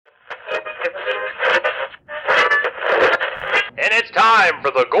time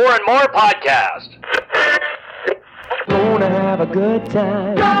for the Gore and More podcast. Gonna have a good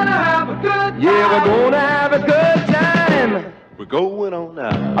time. Gonna have a good time. Yeah, we're gonna have a good time. We're going on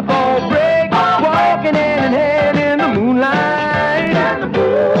now. A ball break, walking hand in hand in the moonlight.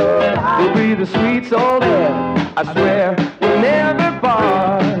 We'll be the sweet soul there. I swear we'll never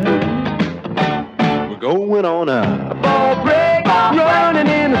part. We're going on now. A ball break, running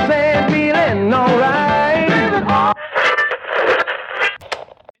in the sand, feeling alright.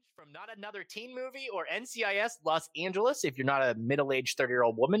 From Not Another Teen Movie or NCIS Los Angeles. If you're not a middle-aged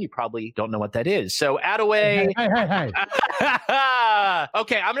 30-year-old woman, you probably don't know what that is. So Attaway. Hey.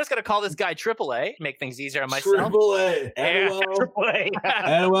 Okay, I'm just gonna call this guy AAA. Make things easier on myself. AAA.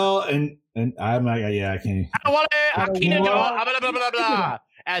 AAA. Well, and I'm like, yeah, I can't.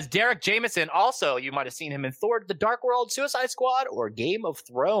 As Derek Jameson, also you might have seen him in Thor: The Dark World, Suicide Squad, or Game of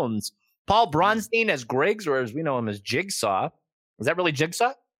Thrones. Paul Bronstein as Griggs, or as we know him as Jigsaw. Is that really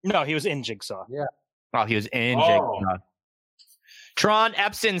Jigsaw? No, he was in Jigsaw. Yeah. Oh, he was in Jigsaw. Tron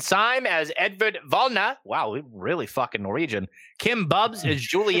Epson Syme as Edvard Valna. Wow, really fucking Norwegian. Kim Bubbs as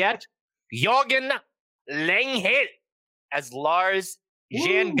Juliet. Jorgen Langhill as Lars.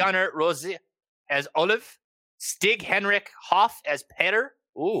 Jan Gunnar Rose as Olive. Stig Henrik Hoff as Peter.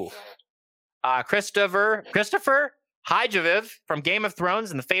 Ooh. Christopher Hyjaviv from Game of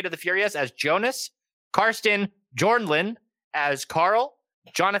Thrones and The Fate of the Furious as Jonas. Karsten Jornlin as Carl.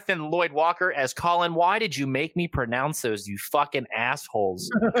 Jonathan Lloyd Walker as Colin. Why did you make me pronounce those, you fucking assholes?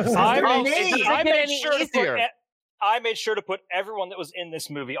 I made sure to put everyone that was in this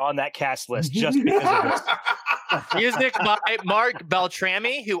movie on that cast list just because of this. Music by Mark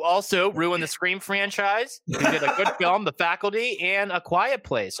Beltrami, who also ruined the Scream franchise, who did a good film, The Faculty, and A Quiet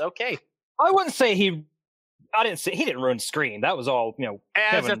Place. Okay. I wouldn't say he didn't ruin Scream. That was all, The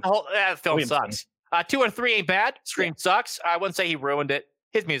whole film Williamson. sucks. 2 or 3 ain't bad. Scream sucks. I wouldn't say he ruined it.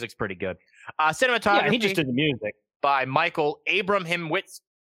 His music's pretty good. Cinematography. Yeah, he just did the music. By Michael Abramowitz.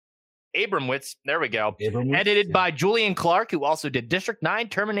 There we go. Abramowitz, Edited by Julian Clark, who also did District 9,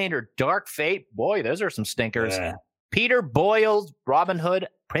 Terminator, Dark Fate. Boy, those are some stinkers. Yeah. Peter Boyle's Robin Hood,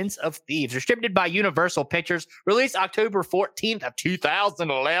 Prince of Thieves. Distributed by Universal Pictures. Released October 14th of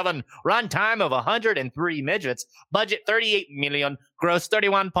 2011. Runtime of 103 midgets. Budget $38 million. Gross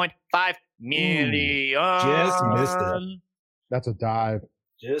 $31.5 million. Just missed it. That's a dive.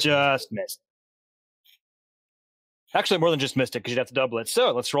 Just missed. Actually, more than just missed it, because you'd have to double it.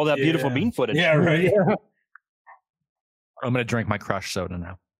 So let's roll that beautiful bean footage. Yeah, right. I'm going to drink my Crush soda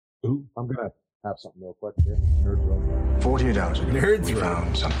now. Ooh. I'm going to have something real quick here. Nerd roll. 48 hours ago, Nerds we roll.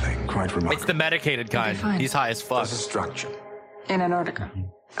 found something quite remarkable. It's the medicated kind. He's high as fuck. There's a structure In Antarctica.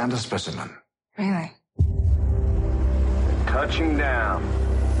 and a specimen. Really? Touching down.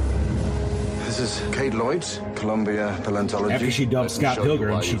 This is Kate Lloyd's Columbia Paleontology. After she dumped Scott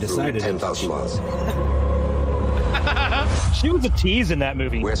Pilgrim, she decided it was 10,000 miles. She was a tease in that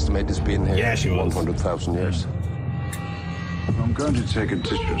movie. We estimate it's been here Yeah, she was. 100,000 years. I'm going to take a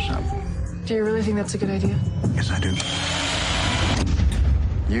tissue sample. Do you really think that's a good idea? Yes, I do.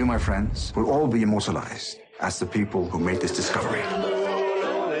 You, my friends, will all be immortalized as the people who made this discovery.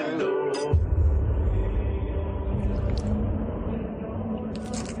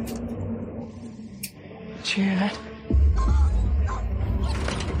 Did you hear that?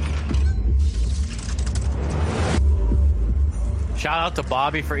 Shout out to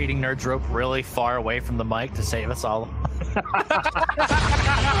Bobby for eating Nerd's Rope really far away from the mic to save us all.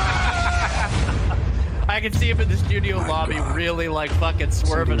 I can see him in the studio lobby really fucking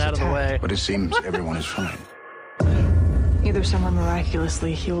swerving Something's out of the way. attacked, but it seems everyone is fine. Either someone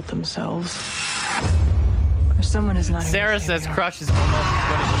miraculously healed themselves, or someone is not. Sarah says Crush is almost as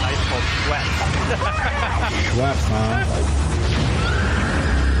good as a nice cold sweat. Left, huh?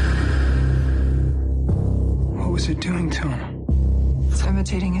 What was it doing to him? It's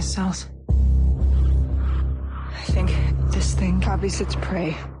imitating his cells. I think this thing copies its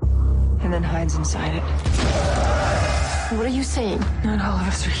prey and then hides inside it. What are you saying? Not all of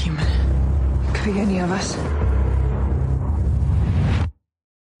us are human. Could be any of us.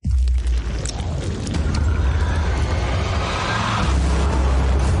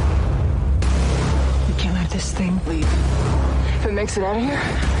 We can't let this thing leave. If it makes it out of here,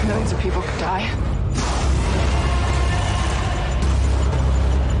 millions of people could die.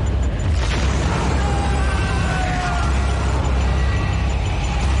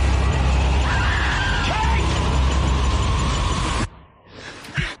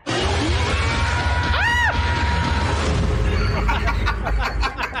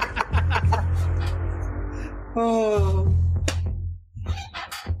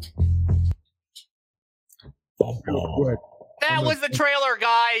 that was the trailer,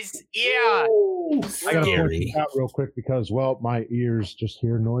 guys. Yeah. I gotta point this out real quick because, well, my ears just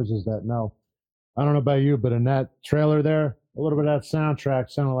hear noises that no. I don't know about you, but in that trailer there, a little bit of that soundtrack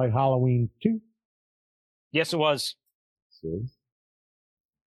sounded like Halloween 2. Yes, it was. See?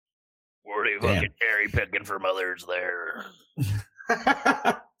 Were you fucking cherry picking for mothers there?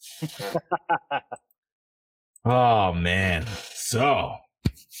 Oh man. So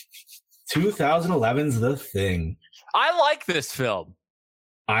 2011's The Thing. I like this film.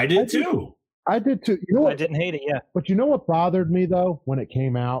 I did too. I did too. You know what? I didn't hate it, yeah. But you know what bothered me though when it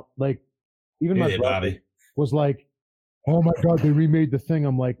came out? Like, even my brother was like, "Oh my god, they remade The Thing."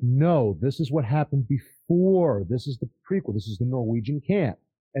 I'm like, "No, this is what happened before. This is the prequel. This is the Norwegian camp."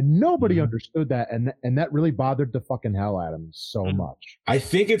 And nobody understood that, and that really bothered the fucking hell out of me so much. I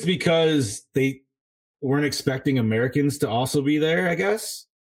think it's because they weren't expecting Americans to also be there, I guess.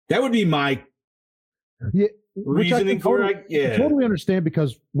 That would be my reasoning for it. I totally understand,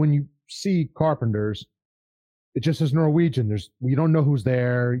 because when you see Carpenters, it just says Norwegian. We don't know who's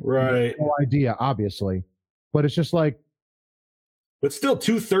there. Right. No idea, obviously. But it's just like, but still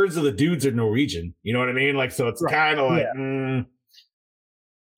 2/3 of the dudes are Norwegian. You know what I mean? Like, so it's kind of like,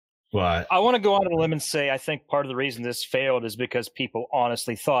 But I want to go on a limb and say I think part of the reason this failed is because people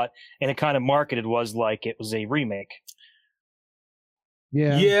honestly thought, and it kind of marketed was like it was a remake.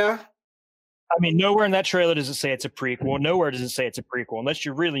 Yeah. Yeah. I mean, nowhere in that trailer does it say it's a prequel. Nowhere does it say it's a prequel. Unless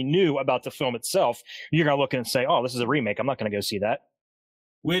you really knew about the film itself, you're going to look and say, oh, this is a remake. I'm not going to go see that.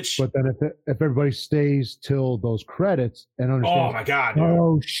 But then if everybody stays till those credits and understands, oh my God, dude.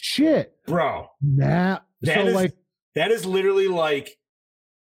 Oh shit, bro. That is literally like,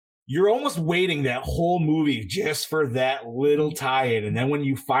 you're almost waiting that whole movie just for that little tie-in. And then when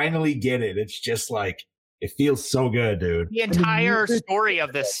you finally get it, it's just like, it feels so good, dude. The entire story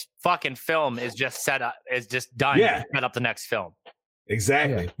of this fucking film is just set up, is just done to set up the next film.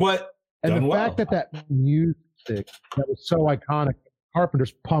 Exactly. Yeah. But and the fact that music that was so iconic,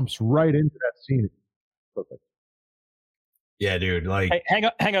 Carpenter's pumps right into that scene. Perfect. Yeah, dude. Like, hey,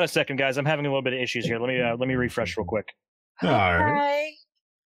 hang on a second, guys. I'm having a little bit of issues here. Let me refresh real quick. All right.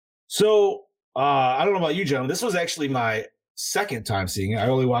 So, I don't know about you, gentlemen. This was actually my second time seeing it. I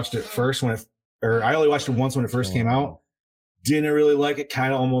only watched it I only watched it once when it first came out. Didn't really like it.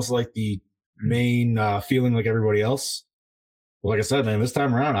 Kind of almost like the main feeling like everybody else. But like I said, man, this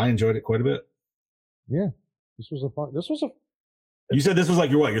time around, I enjoyed it quite a bit. Yeah, this was a. You said this was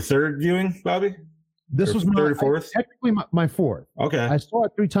like your third viewing, Bobby? This was my third, fourth. Technically, my fourth. Okay. I saw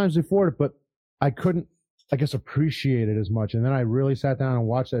it 3 times before, but I couldn't, I guess, appreciate it as much. And then I really sat down and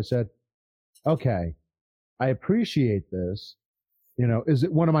watched it. I said, okay, I appreciate this. You know, is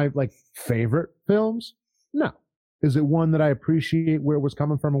it one of my favorite films? No. Is it one that I appreciate where it was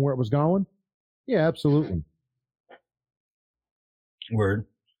coming from and where it was going? Yeah, absolutely. Word.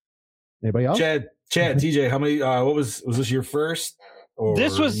 Anybody else? Chad, TJ, how many? What was this your first? Or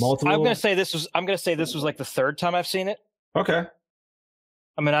this was multiple? I'm gonna say this was like the third time I've seen it. Okay.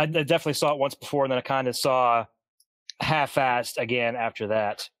 I mean, I definitely saw it once before, and then I kind of saw half-assed again after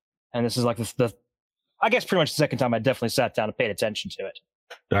that. And this is like the I guess pretty much the second time I definitely sat down and paid attention to it.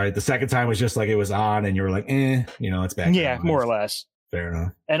 All right. The second time was just like it was on, and you were like, it's back. Yeah, more or less. Fair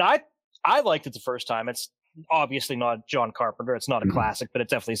enough. And I liked it the first time. It's obviously not John Carpenter. It's not a classic, but it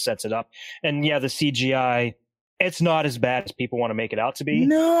definitely sets it up. And yeah, the CGI, it's not as bad as people want to make it out to be.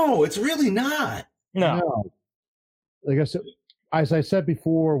 No, it's really not. No. Like I said, as I said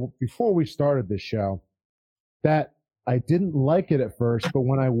before we started this show, that I didn't like it at first, but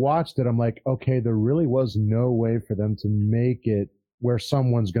when I watched it, I'm like, okay, there really was no way for them to make it where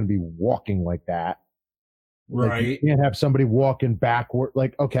someone's going to be walking like that. Right. Like, you can't have somebody walking backward.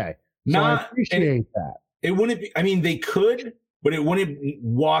 Like, okay. So I appreciate that. It wouldn't be, I mean, they could, but it wouldn't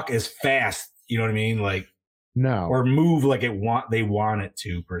walk as fast. You know what I mean? Like, no. Or move like they want it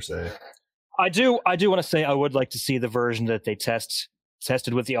to, per se. I do want to say I would like to see the version that they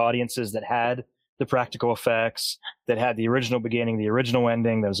tested with the audiences that had the practical effects, that had the original beginning, the original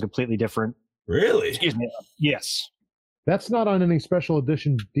ending, that was completely different. Really? Excuse me. Yes. That's not on any special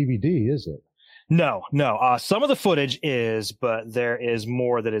edition DVD, is it? No. Some of the footage is, but there is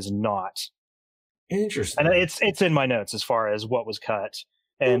more that is not. Interesting. And it's in my notes as far as what was cut.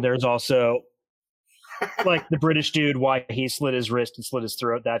 And there's also like the British dude, why he slit his wrist and slit his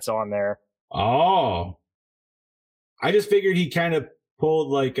throat. That's on there. Oh, I just figured he kind of pulled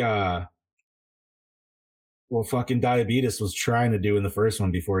like fucking Diabetes was trying to do in the first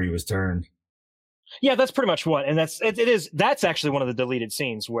one before he was turned. Yeah, that's pretty much what, and that's actually one of the deleted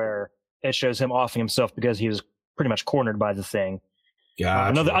scenes where it shows him offing himself because he was pretty much cornered by the thing.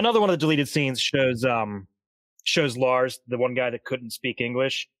 Gotcha. Another one of the deleted scenes shows shows Lars, the one guy that couldn't speak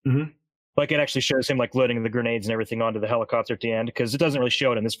English. Mhm. Like it actually shows him like loading the grenades and everything onto the helicopter at the end because it doesn't really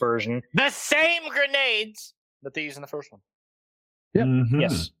show it in this version. The same grenades that they use in the first one. Yep. Mhm.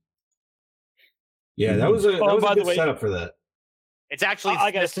 Yes. Yeah, that was a by the good way- setup for that. It's actually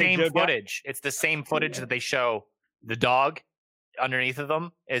I gotta the say, same Joe, footage. It's the same footage that they show the dog underneath of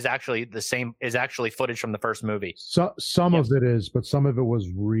them is actually the same. Is actually footage from the first movie. So some of it is, but some of it was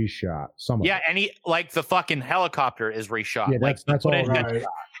reshot. Some of Yeah, it. and like the fucking helicopter is reshot. Yeah, like that's all footage- right.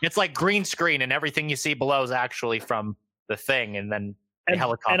 It's like green screen, and everything you see below is actually from the thing, and then the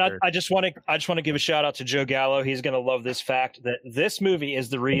helicopter. And I just want to give a shout out to Joe Gallo. He's going to love this fact that this movie is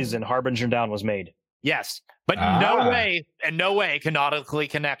the reason Harbinger Down was made. Yes, but Ah. no way canonically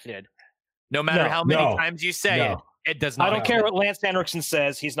connected. No matter No, how many no, times you say no. it does not. I don't care what Lance Henriksen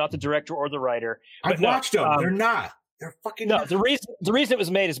says. He's not the director or the writer. But I've no, watched them. um, They're not. They're fucking No, not. the reason it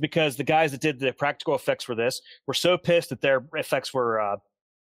was made is because the guys that did the practical effects for this were so pissed that their effects were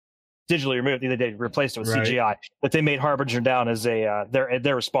digitally removed. They replaced it with Right. CGI. That they made Harbinger Down as a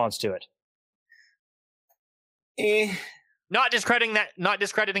their response to it. Not discrediting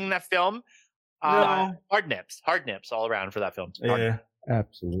that film. Hard nips all around for that film. Yeah.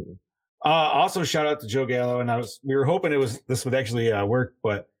 Absolutely. Also, shout out to Joe Gallo, and we were hoping this would actually work,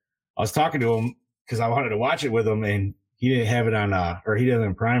 but I was talking to him because I wanted to watch it with him, and he didn't have it on, or he didn't have it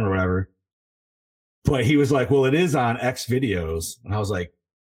on Prime or whatever. But he was like, "Well, it is on X videos," and I was like,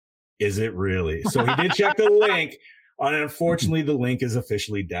 "Is it really?" So he did check the link, and unfortunately, the link is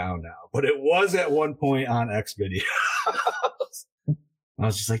officially down now. But it was at one point on X videos. I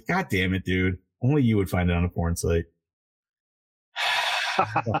was just like, "God damn it, dude! Only you would find it on a porn site."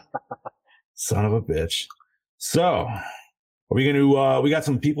 Son of a bitch. So, are we gonna? We got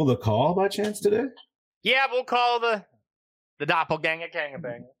some people to call by chance today? Yeah, we'll call the doppelganger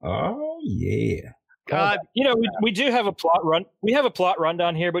gangbang. Oh yeah. We do have a plot run. We have a plot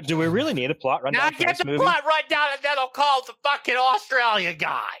rundown here, but do we really need a plot rundown? Now for get this the movie? plot right down, and then I'll call the fucking Australia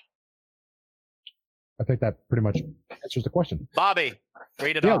guy. I think that pretty much answers the question. Bobby,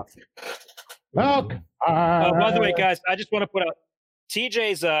 read it Yeah. off. Okay. By the way, guys, I just want to put out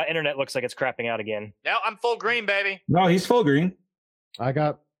TJ's internet looks like it's crapping out again. No, I'm full green, baby. No, he's full green. I'm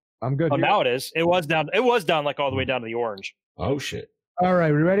good. Oh, here. now it is. It was down. It was down like all the way down to the orange. Oh shit. All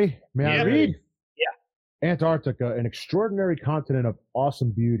right, we ready? May I Yeah. read? Yeah. Antarctica, an extraordinary continent of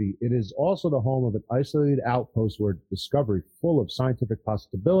awesome beauty. It is also the home of an isolated outpost where discovery, full of scientific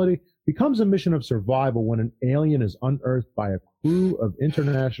possibility, becomes a mission of survival when an alien is unearthed by a crew of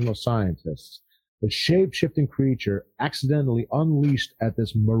international scientists. The shape-shifting creature accidentally unleashed at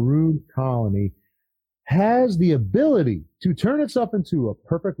this marooned colony has the ability to turn itself into a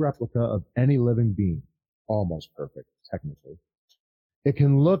perfect replica of any living being. Almost perfect, technically. It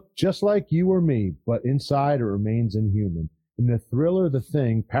can look just like you or me, but inside it remains inhuman. In the thriller The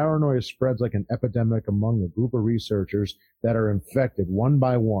Thing, paranoia spreads like an epidemic among a group of researchers that are infected one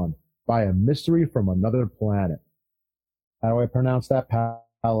by one by a mystery from another planet. How do I pronounce that?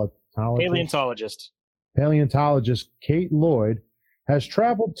 Paleontologist. Paleontologist Kate Lloyd has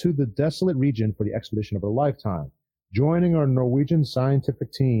traveled to the desolate region for the expedition of her lifetime, joining our Norwegian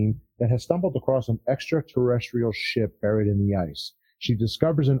scientific team that has stumbled across an extraterrestrial ship buried in the ice. She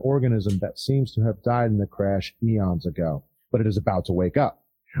discovers an organism that seems to have died in the crash eons ago, but it is about to wake up.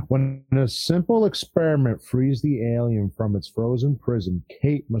 When a simple experiment frees the alien from its frozen prison,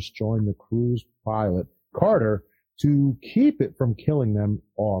 Kate must join the crew's pilot, Carter, to keep it from killing them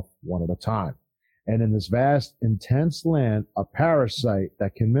off one at a time. And in this vast, intense land, a parasite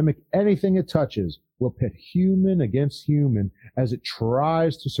that can mimic anything it touches will pit human against human as it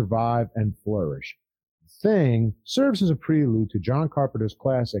tries to survive and flourish. The Thing serves as a prelude to John Carpenter's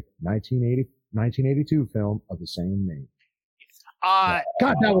classic 1982 film of the same name. God,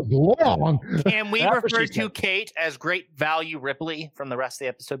 that was long. Can we That refer was- to Kate as Great Value Ripley from the rest of the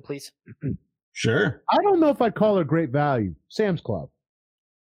episode, please? Sure. I don't know if I'd call her great value. Sam's Club.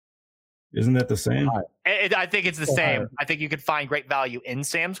 Isn't that the same? I think it's the same. I think you could find great value in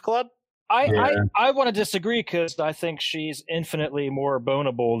Sam's Club. I want to disagree because I think she's infinitely more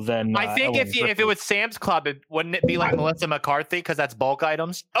bonable than. I think Ellen if it was Sam's Club, wouldn't it be like Melissa McCarthy because that's bulk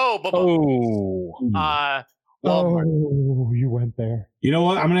items? Walmart. Oh, you went there. You know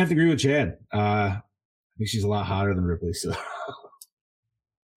what? I'm gonna have to agree with Chad. I think she's a lot hotter than Ripley. So,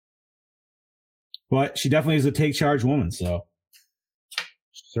 but she definitely is a take charge woman. So,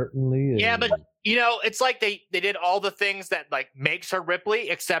 certainly is. Yeah, but it's like they did all the things that like makes her Ripley,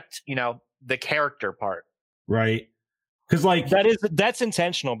 except the character part. right? Because like that's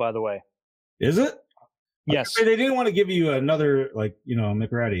intentional, by the way. is it? Yes. They didn't want to give you another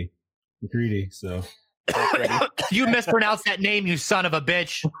McCready. So You mispronounced that name, you son of a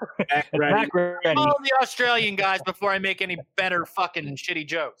bitch. MacReady. All the Australian guys before I make any better fucking shitty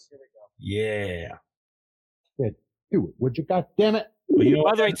jokes. Here we go. Yeah. Good. Do it, would you? God damn it. Well, you know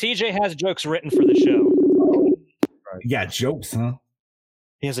By the way, TJ has jokes written for the show. You got jokes, huh?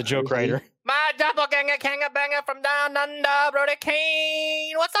 He is a joke writer. My doppelganger, banger from down under, Brody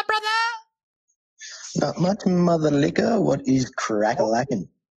Kane. What's up, brother? Not much, mother liquor. What is crack-a-lackin'?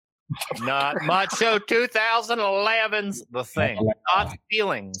 Not much. So 2011's The Thing. Thoughts,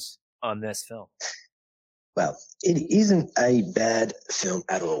 feelings on this film? Well, it isn't a bad film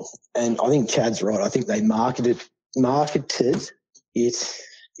at all. And I think Chad's right. I think they marketed it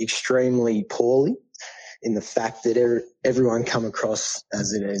extremely poorly in the fact that everyone come across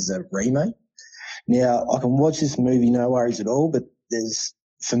as it as a remake. Now, I can watch this movie, no worries at all, but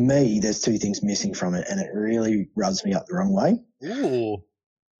for me, there's two things missing from it, and it really rubs me up the wrong way. Ooh.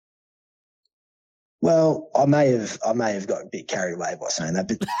 Well, I may have got a bit carried away by saying that,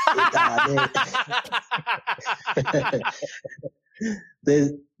 but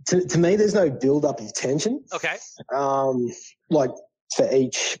to me, there's no build-up of tension. Okay. Like for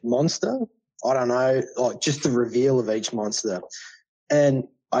each monster, I don't know, like just the reveal of each monster. And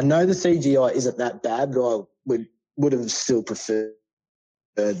I know the CGI isn't that bad, but I would have still preferred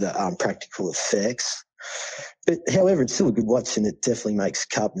the practical effects. But however, it's still a good watch, and it definitely makes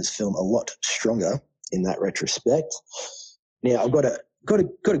Carpenter's film a lot stronger in that retrospect. Now, I've got a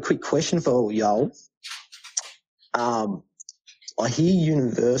quick question for all y'all. I hear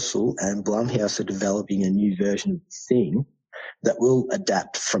Universal and Blumhouse are developing a new version of The Thing that will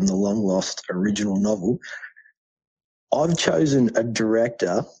adapt from the long-lost original novel. I've chosen a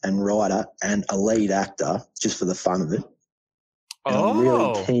director and writer and a lead actor just for the fun of it. And I'm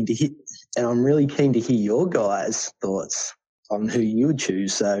really keen to hear your guys' thoughts on who you would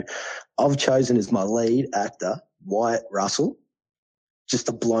choose. So I've chosen as my lead actor Wyatt Russell, just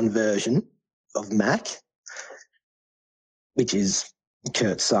a blonde version of Mac, which is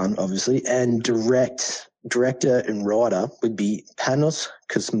Kurt's son, obviously, and director and writer would be Panos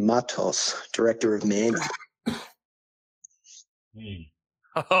Cosmatos, director of Mandy.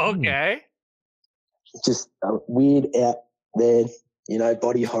 Okay. Just weird out there,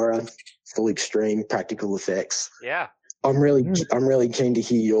 body horror, full extreme practical effects. Yeah. I'm really keen to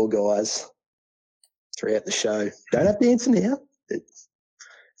hear your guys throughout the show. Don't have to answer now.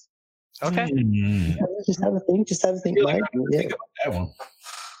 Okay. Just have a think. Mate. Yeah. That one.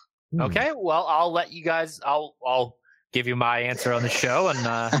 Okay. Well, I'll let you guys. I'll give you my answer on the show, and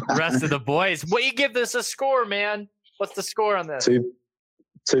the rest of the boys. What you give this a score, man? What's the score on this?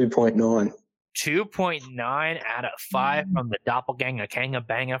 2.9. 2.9 out of 5 from the Doppelganger Kanga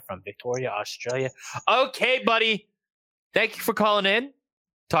Banger from Victoria, Australia. Okay, buddy. Thank you for calling in.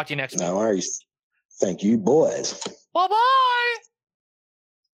 Talk to you next week. No worries. Thank you, boys. Bye-bye.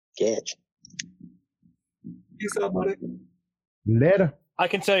 Catch. Peace out, buddy. Later. I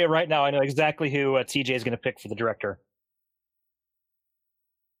can tell you right now, I know exactly who TJ is going to pick for the director.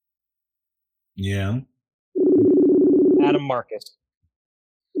 Yeah. Adam Marcus.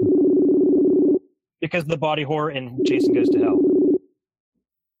 Because of the body horror in Jason Goes to Hell.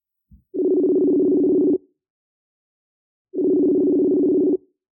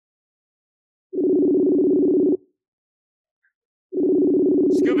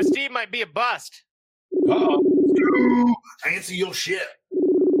 Scuba Steve might be a bust. Uh-oh. Answer your shit.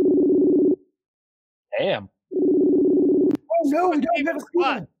 Damn. Oh, no, we don't have a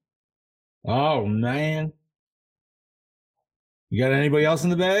score. Oh, man. You got anybody else in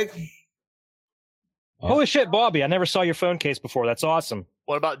the bag? Holy shit, Bobby. I never saw your phone case before. That's awesome.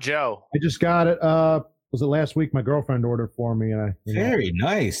 What about Joe? I just got it. Was it last week? My girlfriend ordered for me, and Very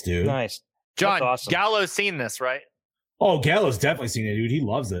nice, dude. Nice. John, That's awesome. Gallo's seen this, right? Oh, Gallo's definitely seen it, dude. He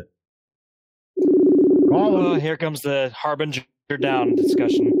loves it. Oh, here comes the Harbinger Down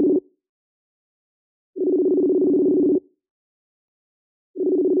discussion.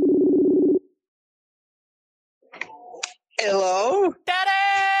 Hello?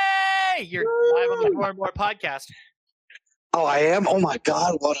 Daddy! You're live on the More and More podcast. Oh, I am? Oh, my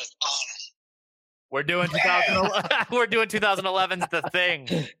God. What an honor. We're doing 2011's The Thing.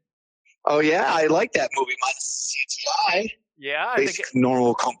 Oh, yeah? I like that movie. Minus CGI. Yeah? I Basic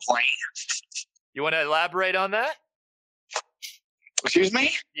normal complaint. You want to elaborate on that? Excuse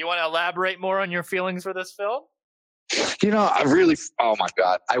me? You want to elaborate more on your feelings for this film? Oh my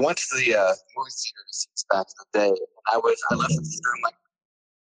God. I went to the movie theater to see this back in the day. And I left the theater, I'm like,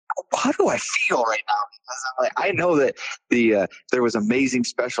 how do I feel right now? Because I'm like, I know that there was amazing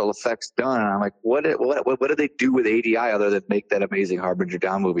special effects done. And I'm like, what did they do with ADI other than make that amazing Harbinger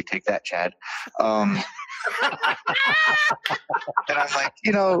Down movie? Take that, Chad. And I'm like,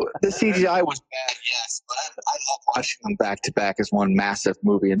 the CGI was bad, yes, but I love watching them back to back as one massive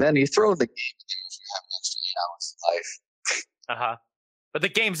movie. And then you throw the game in there if you have an extra 8 hours of life. Uh-huh. But the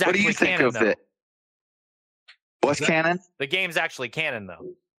game's What do actually you think canon, of though. it? What's canon? The game's actually canon,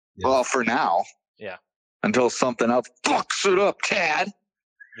 though. Well, for now. Yeah. Until something else fucks it up, Tad.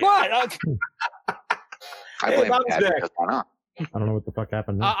 What? I blame Tad because why not? I don't know what the fuck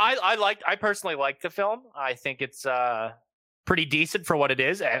happened. Now. I personally like the film. I think it's pretty decent for what it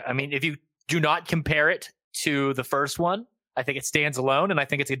is. I mean, if you do not compare it to the first one, I think it stands alone, and I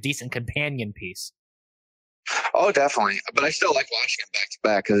think it's a decent companion piece. Oh, definitely. But I still like watching them back to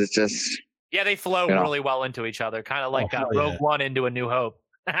back because it's just. Yeah, they flow really well into each other, kind of like Rogue One into A New Hope.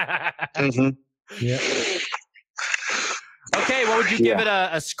 Mm-hmm. Yeah. Okay, what would you give it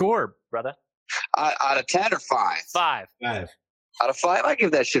a score, brother? Out of 10 or 5? 5. Out of 5, I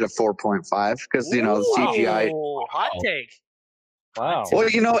give that shit a 4.5 because the CGI. Hot take. Wow. Well,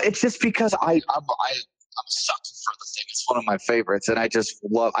 it's just because I'm a sucker for the thing. It's one of my favorites, and I just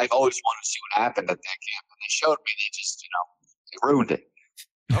love. I've always wanted to see what happened at that camp, and they showed me. They just, they ruined it.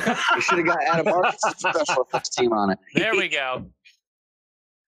 Okay. We should have got Adam Marcus' special effects team on it. There we go.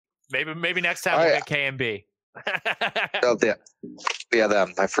 Maybe next time we'll get KMB. Oh, yeah,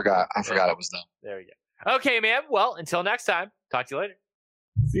 them. I forgot it was them. There you go. Okay, man. Well, until next time. Talk to you later.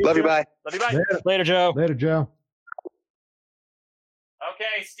 Love you. Bye. Love you. Bye. Later, Joe. Later, Joe.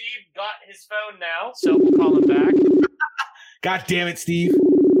 Okay, Steve got his phone now, so we'll call him back. God damn it, Steve.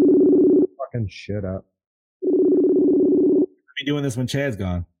 Fucking shit up. I'll be doing this when Chad's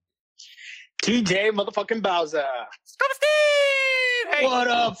gone. TJ motherfucking Bowser. Steve! Hey, what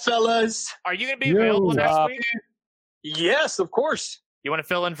up, fellas? Are you going to be available next week? Yes, of course. You want to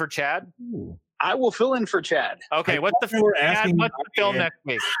fill in for Chad? Ooh. I will fill in for Chad. Okay, what's the film next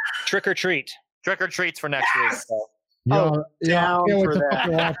week? Trick or Treat. Trick or Treats for next week. Down for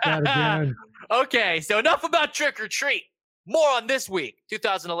that. Okay, so enough about Trick or Treat. More on this week.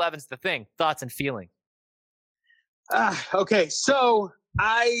 2011's The Thing. Thoughts and feelings. Okay, so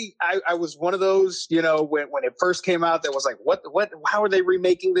I was one of those, when it first came out, that was like, what, how are they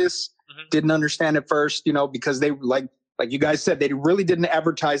remaking this? Mm-hmm. Didn't understand at first, because they like you guys said, they really didn't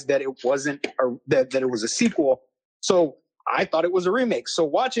advertise that it wasn't, or that it was a sequel. So I thought it was a remake. So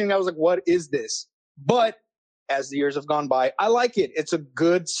watching, I was like, what is this? But as the years have gone by, I like it. It's a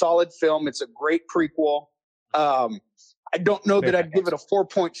good, solid film. It's a great prequel. I don't know that I'd give it a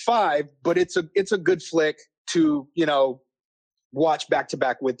 4.5, but it's a good flick to, watch back to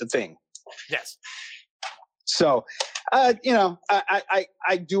back with The Thing. Yes. So, I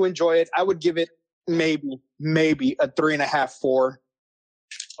do enjoy it. I would give it maybe a 3.5, 4.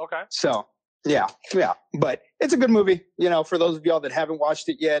 Okay. So yeah. But it's a good movie. For those of y'all that haven't watched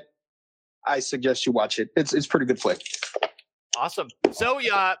it yet, I suggest you watch it. It's a pretty good flick. Awesome. So,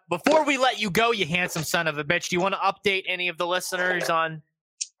 before we let you go, you handsome son of a bitch, do you want to update any of the listeners on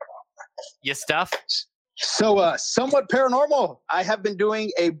your stuff? So, Somewhat Paranormal. I have been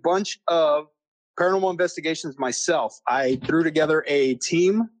doing a bunch of paranormal investigations myself. I threw together a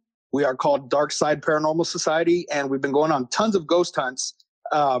team. We are called Dark Side Paranormal Society, and we've been going on tons of ghost hunts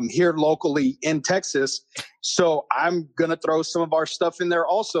here locally in Texas. So I'm going to throw some of our stuff in there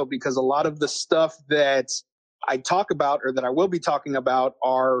also, because a lot of the stuff that I talk about, or that I will be talking about,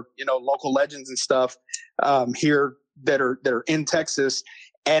 are, local legends and stuff here that are in Texas.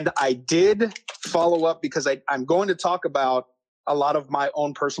 And I did follow up because I'm going to talk about a lot of my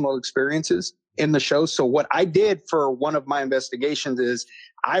own personal experiences in the show. So what I did for one of my investigations is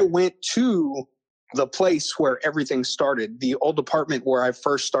I went to the place where everything started, the old apartment where I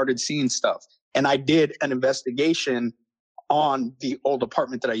first started seeing stuff. And I did an investigation on the old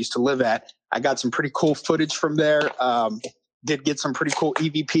apartment that I used to live at. I got some pretty cool footage from there. Did get some pretty cool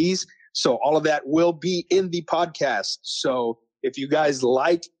EVPs. So all of that will be in the podcast. So if you guys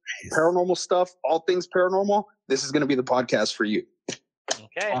like paranormal stuff, all things paranormal, this is going to be the podcast for you.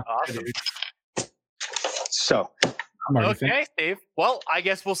 Okay, awesome. So, okay, Steve. Well, I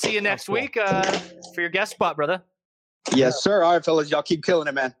guess we'll see you next week for your guest spot, brother. Yes, sir. All right, fellas. Y'all keep killing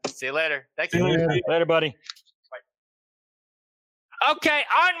it, man. See you later. Thank you. Later, buddy. Bye. Okay,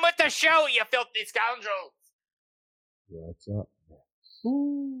 on with the show, you filthy scoundrels. What's up?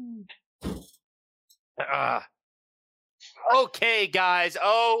 Okay, guys.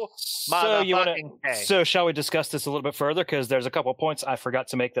 Oh, so shall we discuss this a little bit further? Because there's a couple points I forgot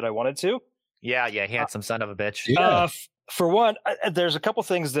to make that I wanted to. Yeah, handsome son of a bitch. For one, there's a couple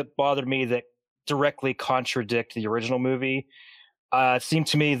things that bothered me that directly contradict the original movie. It seemed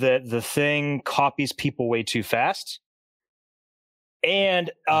to me that The Thing copies people way too fast. And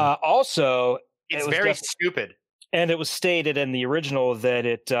also, It's very stupid. And it was stated in the original that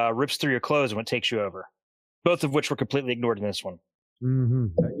it rips through your clothes when it takes you over. Both of which were completely ignored in this one. Mm-hmm.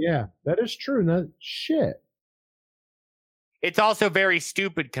 Yeah, that is true. No, shit. It's also very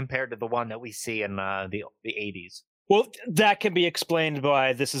stupid compared to the one that we see in the 80s. Well, that can be explained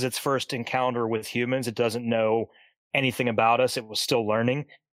by this is its first encounter with humans. It doesn't know anything about us. It was still learning.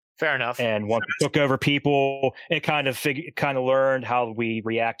 Fair enough. And once it took over people, it kind of learned how we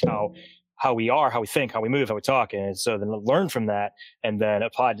react, how we are, how we think, how we move, how we talk. And so then it learned from that and then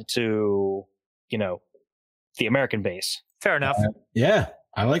applied it to, the American base. Fair enough. Yeah,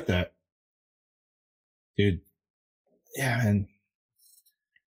 I like that. Dude. Yeah, man.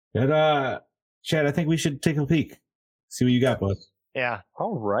 But, Chad, I think we should take a peek. See what you got, bud. Yeah.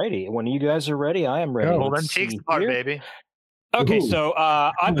 All righty. When you guys are ready, I am ready. Hold them cheeks apart, baby. Okay, Ooh. so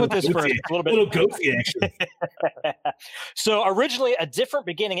I put this first a little ghosty, actually. So originally, a different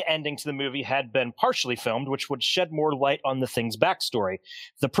beginning and ending to the movie had been partially filmed, which would shed more light on the thing's backstory.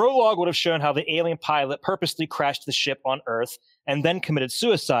 The prologue would have shown how the alien pilot purposely crashed the ship on Earth and then committed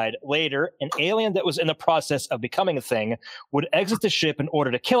suicide. Later, an alien that was in the process of becoming a thing would exit the ship in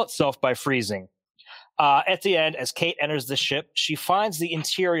order to kill itself by freezing. At the end, as Kate enters the ship, she finds the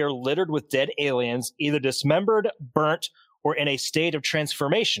interior littered with dead aliens, either dismembered, burnt, or in a state of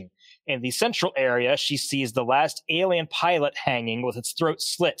transformation. In the central area, she sees the last alien pilot hanging with its throat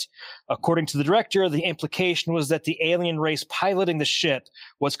slit. According to the director, the implication was that the alien race piloting the ship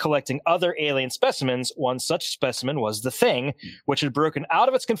was collecting other alien specimens. One such specimen was the Thing, which had broken out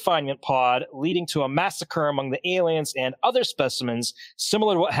of its confinement pod, leading to a massacre among the aliens and other specimens,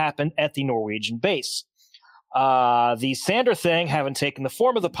 similar to what happened at the Norwegian base. The Sander Thing, having taken the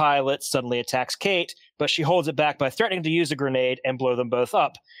form of the pilot, suddenly attacks Kate, but she holds it back by threatening to use a grenade and blow them both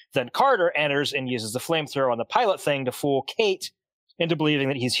up. Then Carter enters and uses the flamethrower on the pilot Thing to fool Kate into believing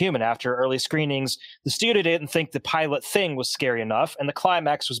that he's human. After early screenings, the studio didn't think the pilot Thing was scary enough, and the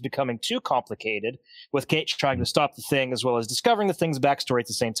climax was becoming too complicated, with Kate trying to stop the Thing as well as discovering the Thing's backstory at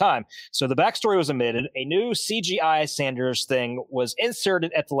the same time. So the backstory was omitted, a new CGI Sanders Thing was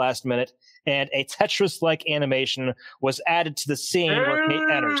inserted at the last minute, and a Tetris-like animation was added to the scene where Kate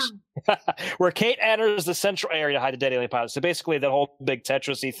enters. Where Kate enters the central area to hide the dead alien pilot. So basically, that whole big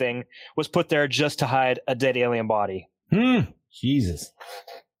Tetris-y thing was put there just to hide a dead alien body. Jesus.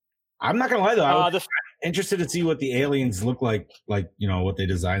 I'm not gonna lie though, I'm interested to see what the aliens look like what they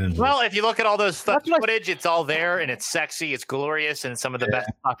designed them. Well, if you look at all those footage, it's all there and it's sexy, it's glorious, and some of the best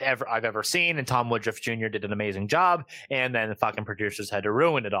stuff I've ever seen. And Tom Woodruff Jr. did an amazing job, and then the fucking producers had to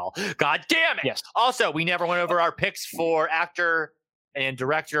ruin it all. God damn it! Yes. Also, we never went over our picks for actor and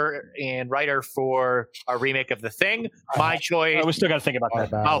director and writer for a remake of The Thing. My choice. We still got to think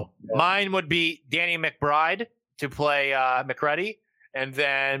about that. Mine would be Danny McBride to play McReady, and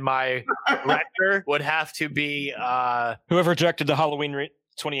then my director would have to be whoever directed the Halloween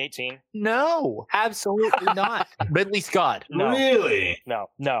 2018. No, absolutely not. Ridley Scott. No. Really?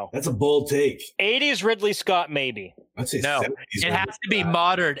 No. That's a bold take. 80s Ridley Scott, maybe. I'd say no. 70s it has to be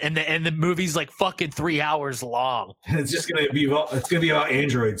modern, and the movie's like fucking 3 hours long. It's just gonna be about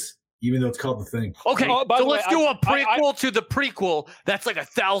androids. Even though it's called The Thing. Okay, so let's do a prequel to the prequel that's like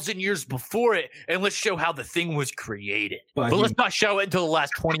 1,000 years before it, and let's show how The Thing was created. But let's not show it until the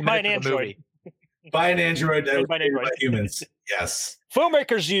last 20 minutes of the movie. By an android that was made by humans. Yes.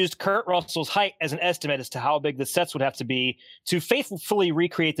 Filmmakers used Kurt Russell's height as an estimate as to how big the sets would have to be to faithfully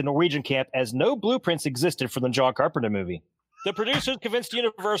recreate the Norwegian camp, as no blueprints existed for the John Carpenter movie. The producers convinced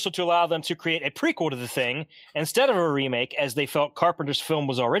Universal to allow them to create a prequel to The Thing instead of a remake, as they felt Carpenter's film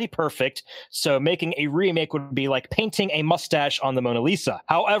was already perfect, so making a remake would be like painting a mustache on the Mona Lisa.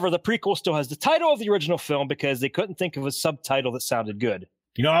 However, the prequel still has the title of the original film because they couldn't think of a subtitle that sounded good.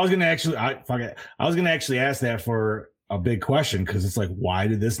 I was gonna actually ask that for a big question, because it's like, why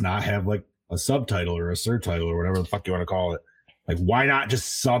did this not have like a subtitle or a surtitle or whatever the fuck you want to call it? Like, why not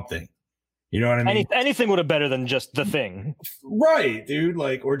just something? You know what I mean? Anything would have better than just The Thing. Right, dude.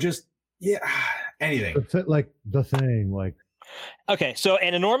 Like, or just, anything. Like The Thing, like. Okay, so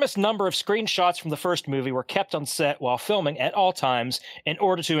an enormous number of screenshots from the first movie were kept on set while filming at all times in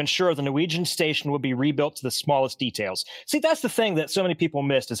order to ensure the Norwegian station would be rebuilt to the smallest details. See, that's the thing that so many people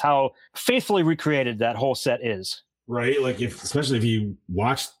missed, is how faithfully recreated that whole set is. Right, like especially if you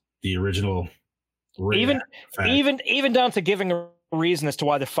watched the original. Even down to giving a reason as to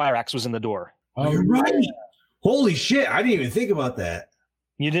why the fire axe was in the door. Oh, you're right. Holy shit, I didn't even think about that.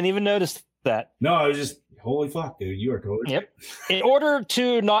 You didn't even notice that. No, I was just, holy fuck, dude, you are totally. Yep. In order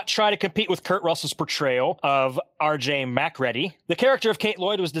to not try to compete with Kurt Russell's portrayal of R.J. McReady, the character of Kate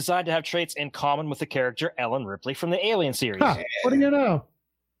Lloyd was designed to have traits in common with the character Ellen Ripley from the Alien series. What do you know?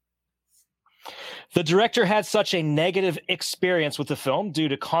 The director had such a negative experience with the film due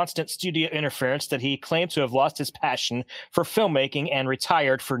to constant studio interference that he claimed to have lost his passion for filmmaking and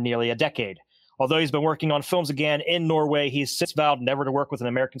retired for nearly a decade. Although he's been working on films again in Norway, he's since vowed never to work with an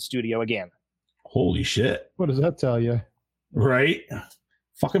American studio again. Holy shit. What does that tell you? Right?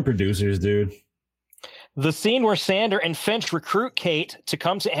 Fucking producers, dude. The scene where Sander and Finch recruit Kate to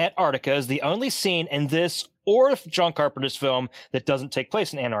come to Antarctica is the only scene in this or John Carpenter's film that doesn't take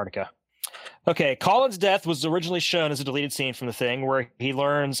place in Antarctica. Okay, Colin's death was originally shown as a deleted scene from The Thing, where he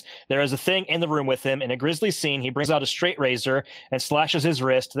learns there is a thing in the room with him. In a grisly scene, he brings out a straight razor and slashes his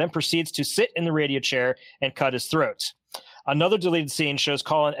wrist, then proceeds to sit in the radio chair and cut his throat. Another deleted scene shows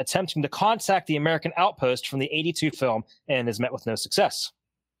Colin attempting to contact the American outpost from the 1982 film and is met with no success.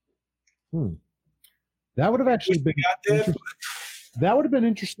 That would have actually been that would have been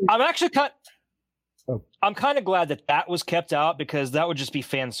interesting. I'm kind of glad that was kept out, because that would just be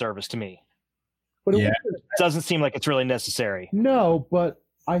fan service to me. But it doesn't seem like it's really necessary. No, but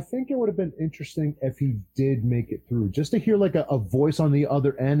I think it would have been interesting if he did make it through, just to hear like a voice on the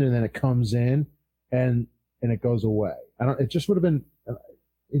other end, and then it comes in and it goes away. It just would have been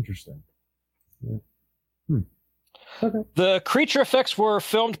interesting. Yeah. Okay. The creature effects were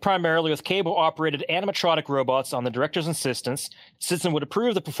filmed primarily with cable-operated animatronic robots on the director's insistence. Sisson would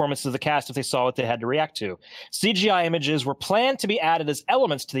approve the performance of the cast if they saw what they had to react to. CGI images were planned to be added as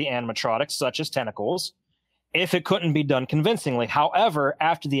elements to the animatronics, such as tentacles, if it couldn't be done convincingly. However,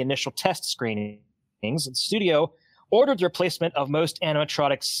 after the initial test screenings, the studio ordered the replacement of most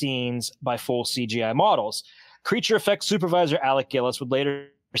animatronic scenes by full CGI models. Creature effects supervisor Alec Gillis would later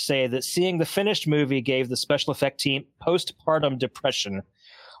say that seeing the finished movie gave the special effect team postpartum depression.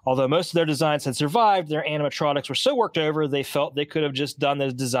 Although most of their designs had survived, their animatronics were so worked over they felt they could have just done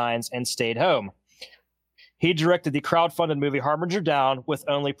those designs and stayed home. He directed the crowdfunded movie Harbinger Down with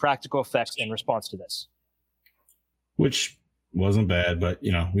only practical effects in response to this. Which wasn't bad, but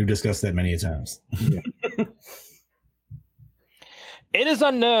we've discussed that many times. It is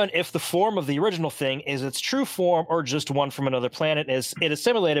unknown if the form of the original Thing is its true form or just one from another planet as it is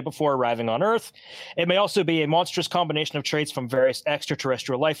simulated before arriving on Earth. It may also be a monstrous combination of traits from various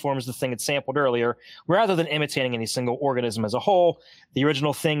extraterrestrial life forms the Thing had sampled earlier, rather than imitating any single organism as a whole. The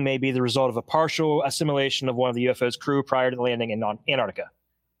original Thing may be the result of a partial assimilation of one of the UFO's crew prior to landing in Antarctica.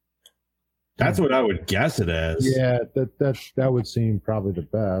 That's what I would guess it as. Yeah, that would seem probably the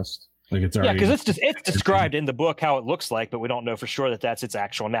best. Like it's already, because it's described in the book how it looks like, but we don't know for sure that that's its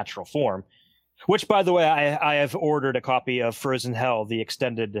actual natural form. Which, by the way, I have ordered a copy of Frozen Hell, the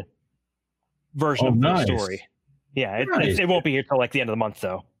extended version of the story. Yeah, it won't be here till like the end of the month,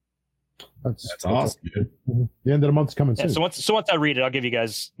 though. That's awesome, dude. The end of the month's coming soon. So once I read it, I'll give you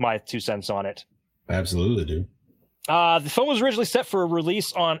guys my 2 cents on it. Absolutely, dude. The film was originally set for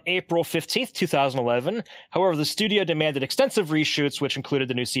release on April 15th, 2011. However, the studio demanded extensive reshoots, which included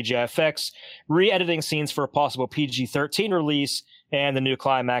the new CGI effects, re-editing scenes for a possible PG-13 release, and the new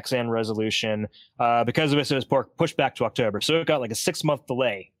climax and resolution. Because of this, it was pushed back to October. So it got like a 6-month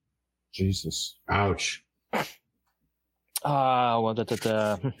delay. Jesus. Ouch.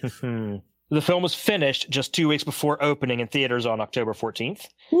 The film was finished just 2 weeks before opening in theaters on October 14th,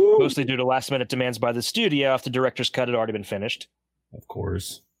 mostly due to last-minute demands by the studio after the director's cut had already been finished. Of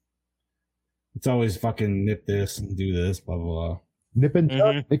course. It's always fucking nip this and do this, blah, blah, blah. Nip and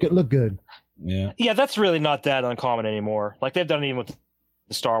tuck, make it look good. Yeah. Yeah, that's really not that uncommon anymore. Like, they've done it even with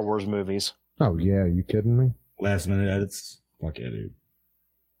the Star Wars movies. Oh, yeah. Are you kidding me? Last-minute edits. Fuck yeah, dude.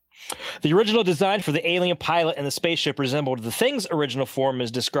 The original design for the alien pilot and the spaceship resembled the Thing's original form as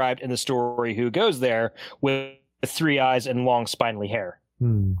described in the story Who Goes There, with 3 eyes and long spindly hair.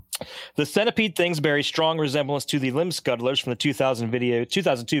 The centipede things bear strong resemblance to the limb scuttlers from the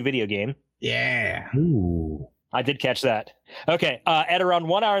 2002 video game. Yeah. Ooh. I did catch that. Okay, at around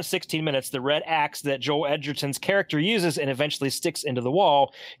 1 hour and 16 minutes, the red axe that Joel Edgerton's character uses and eventually sticks into the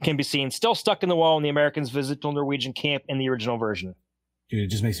wall can be seen still stuck in the wall when the Americans visit the Norwegian camp in the original version. Dude, it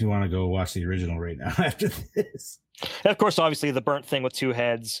just makes me want to go watch the original right now after this. And of course, obviously, the burnt thing with 2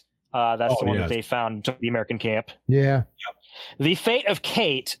 heads. That's the one that they found at the American camp. Yeah. The fate of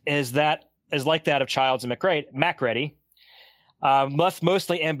Kate is like that of Childs and Macready. Left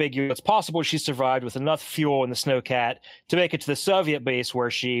mostly ambiguous. It's possible she survived with enough fuel in the Snowcat to make it to the Soviet base where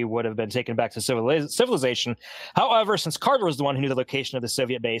she would have been taken back to civilization. However, since Carter was the one who knew the location of the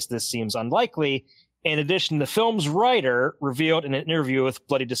Soviet base, this seems unlikely. In addition, the film's writer revealed in an interview with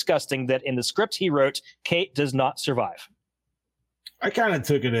Bloody Disgusting that in the script he wrote, Kate does not survive. I kind of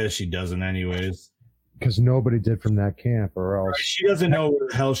took it as she doesn't anyways. Because nobody did from that camp, or else. She doesn't know where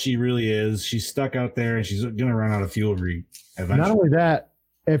the hell she really is. She's stuck out there, and she's going to run out of fuel eventually. Not only that,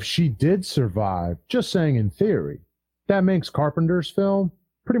 if she did survive, just saying in theory, that makes Carpenter's film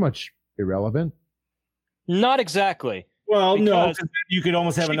pretty much irrelevant. Not exactly. Well, no, Because you could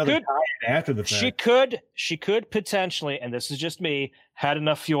almost have she another could- tie-in after the fact. She could potentially, and this is just me, had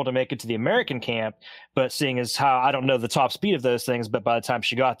enough fuel to make it to the American camp, but seeing as how I don't know the top speed of those things, but by the time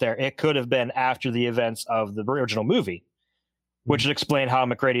she got there, it could have been after the events of the original movie, which would explain how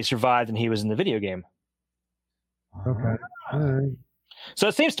McCready survived and he was in the video game. Okay. All right. So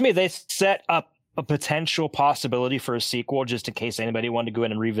it seems to me they set up a potential possibility for a sequel just in case anybody wanted to go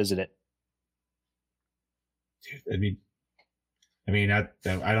in and revisit it. I mean, I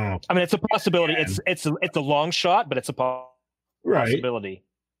don't know. I mean, it's a possibility. It's a long shot, but it's a possibility.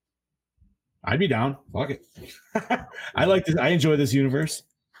 I'd be down. Fuck it. I like this. I enjoy this universe.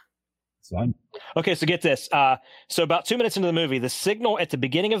 So I'm Okay, so get this. So about 2 minutes into the movie, the signal at the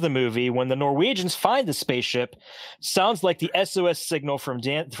beginning of the movie, when the Norwegians find the spaceship, sounds like the SOS signal from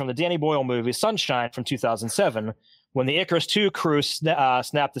the Danny Boyle movie Sunshine from 2007, when the Icarus II crew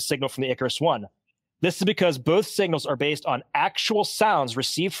snapped the signal from the Icarus I. This is because both signals are based on actual sounds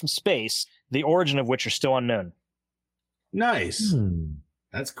received from space, the origin of which are still unknown. nice.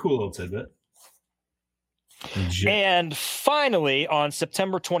 That's a cool little tidbit. And finally, on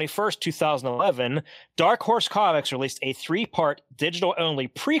September 21st, 2011, Dark Horse Comics released a 3-part digital-only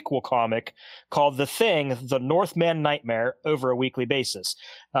prequel comic called The Thing, The Northman Nightmare, over a weekly basis.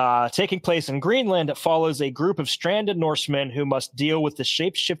 Taking place in Greenland, it follows a group of stranded Norsemen who must deal with the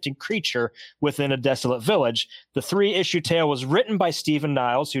shape-shifting creature within a desolate village. The 3-issue tale was written by Stephen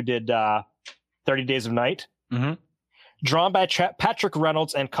Niles, who did 30 Days of Night, drawn by Patrick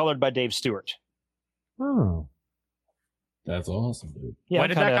Reynolds, and colored by Dave Stewart. Oh, that's awesome, dude. Yeah, when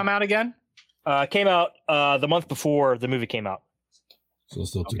did that come out again? Came out the month before the movie came out. So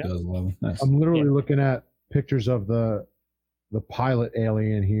still 2011. Nice. I'm literally looking at pictures of the pilot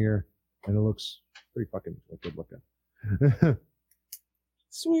alien here, and it looks pretty fucking good looking.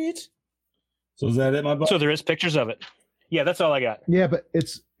 Sweet. So is that it, my buddy? So there is pictures of it. Yeah, that's all I got. Yeah, but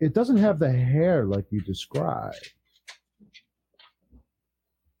it doesn't have the hair like you described.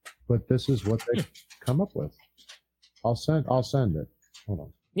 But this is what they come up with. I'll send it. Hold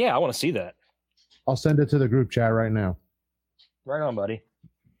on. Yeah, I want to see that. I'll send it to the group chat right now. Right on, buddy.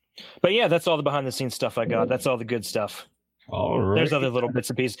 But yeah, that's all the behind the scenes stuff I got. That's all the good stuff. All right. There's other little bits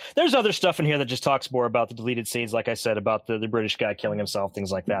and pieces. There's other stuff in here that just talks more about the deleted scenes, like I said, about the British guy killing himself,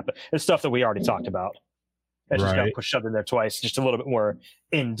 things like that. But it's stuff that we already talked about. That just got shoved in there twice, just a little bit more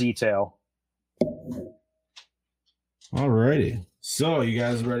in detail. All righty. So you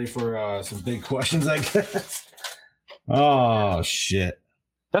guys ready for some big questions, I guess? Oh, shit.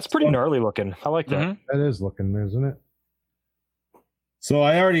 That's pretty gnarly looking. I like that. That is looking, isn't it? So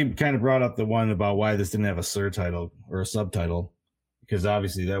I already kind of brought up the one about why this didn't have a surtitle or a subtitle, because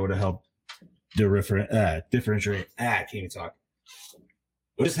obviously that would have helped differentiate. Can't even talk.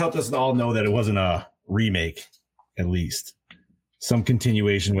 It just helped us all know that it wasn't a remake, at least. Some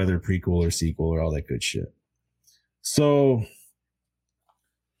continuation, whether prequel or sequel or all that good shit. So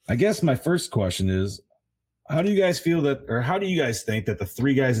I guess my first question is, how do you guys feel that, or how do you guys think that the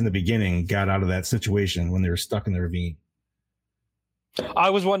 3 guys in the beginning got out of that situation when they were stuck in the ravine? I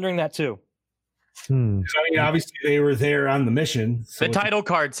was wondering that too. I mean, obviously they were there on the mission. So The title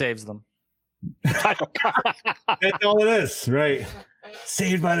card saves them. that's all it is, right?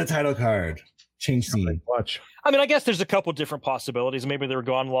 Saved by the title card. Change scene. Watch. I mean, I guess there's a couple different possibilities. Maybe they were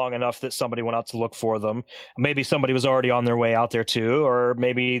gone long enough that somebody went out to look for them. Maybe somebody was already on their way out there too, or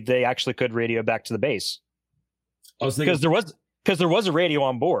maybe they actually could radio back to the base. I was thinking because there was a radio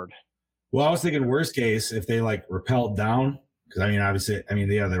on board. Well, I was thinking worst case if they like rappelled down, because I mean, obviously,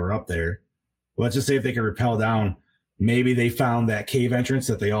 yeah, they were up there. Let's just say if they could rappel down, maybe they found that cave entrance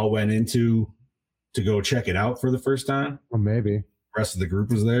that they all went into to go check it out for the first time. Or maybe the rest of the group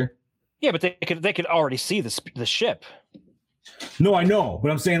was there. Yeah, but they could already see the ship. No, I know, but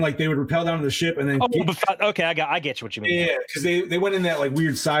I'm saying like they would rappel down to the ship and then. Okay, I get you what you mean. Yeah, because they went in that like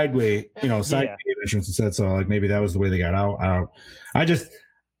weird cave entrance instead. So like maybe that was the way they got out.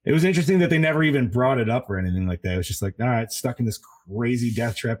 It was interesting that they never even brought it up or anything like that. It was just like, all right, stuck in this crazy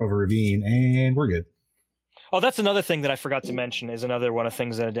death trap of a ravine, and we're good. Oh, that's another thing that I forgot to mention is another one of the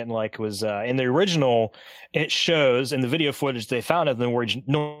things that I didn't like was in the original, it shows in the video footage they found at the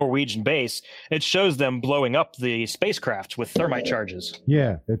Norwegian base, it shows them blowing up the spacecraft with thermite charges.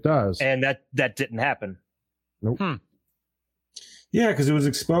 Yeah, it does. And that didn't happen. Nope. Yeah, because it was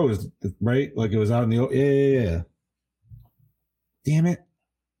exposed, right? Like it was out in the yeah. Damn it.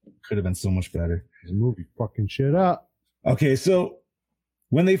 Could have been so much better. The movie fucking shit up. Okay, so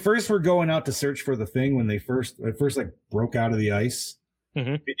when they first were going out to search for the thing, when they first like broke out of the ice,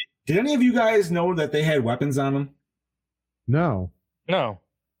 Mm-hmm. Did any of you guys know that they had weapons on them? No.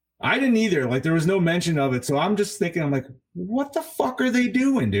 I didn't either. Like, there was no mention of it. So I'm just thinking, I'm like, what the fuck are they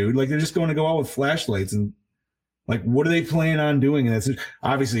doing, dude? Like, they're just going to go out with flashlights and like, what are they planning on doing? And that's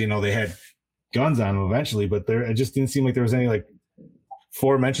obviously, they had guns on them eventually, but it just didn't seem like there was any like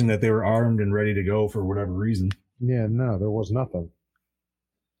forementioned that they were armed and ready to go for whatever reason. Yeah, no, there was nothing.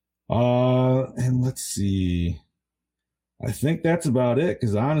 And let's see. I think that's about it.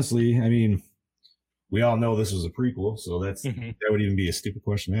 Because honestly, I mean, we all know this was a prequel, so that would even be a stupid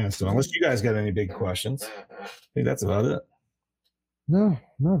question to ask. So unless you guys got any big questions, I think that's about it. No,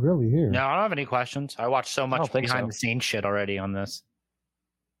 not really here. No, I don't have any questions. I watched so much behind the scenes shit already on this.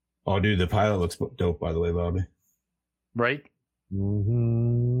 Oh, dude, the pilot looks dope, by the way, Bobby. Right?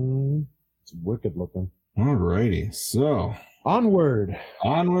 Mm-hmm. It's wicked looking. All righty. So onward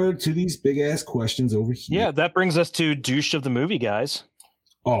to these big ass questions over here. Yeah, that brings us to douche of the movie, guys.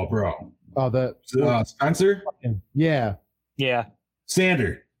 Oh, bro. Oh, that Spencer? Yeah.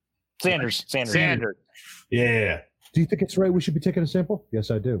 Sanders. Yeah. Do you think it's right we should be taking a sample? Yes,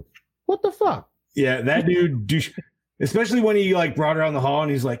 I do. What the fuck? Yeah, that dude, especially when he like brought her down the hall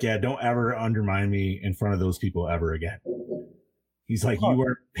and he's like, yeah, don't ever undermine me in front of those people ever again. He's like, you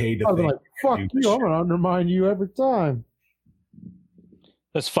weren't paid to think. Like, fuck you, I'm going to undermine you every time.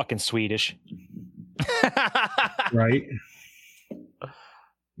 That's fucking Swedish. Right?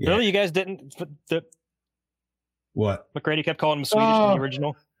 Yeah. Really? You guys didn't? What? McGrady kept calling him Swedish in the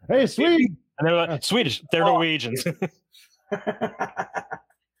original. Hey, Swede! And they were like, Swedish. They're Norwegians.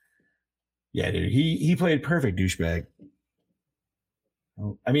 Yeah, dude. He played perfect douchebag.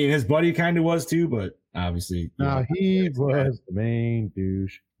 I mean, his buddy kind of was too, but obviously. No, he was the main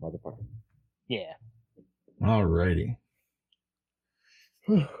douche motherfucker. Yeah. Alrighty.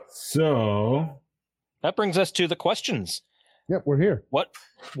 So. That brings us to the questions. Yep, we're here.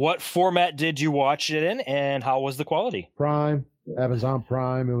 What format did you watch it in, and how was the quality? Prime, Amazon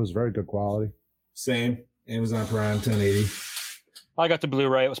Prime. It was very good quality. Same, Amazon Prime, 1080. I got the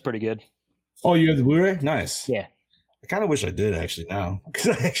Blu-ray. It was pretty good. Oh, you have the Blu-ray? Nice. Yeah. I kind of wish I did actually now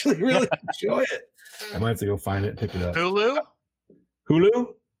because I actually really enjoy it. I might have to go find it and pick it up. Hulu?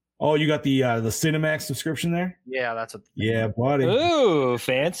 Oh, you got the Cinemax subscription there? Yeah, that's a. Yeah, buddy. Ooh,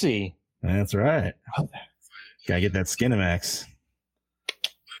 fancy. That's right. Gotta get that Skinemax.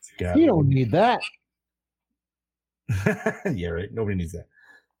 You don't need that. Yeah, right. Nobody needs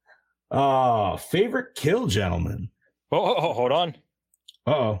that. Favorite kill, gentlemen. Oh, hold on.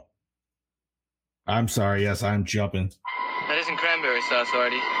 Uh-oh. I'm sorry. Yes, I'm jumping. That isn't cranberry sauce,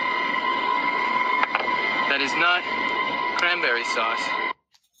 Artie. That is not cranberry sauce.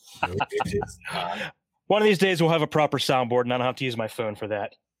 No, it is not. One of these days we'll have a proper soundboard and I don't have to use my phone for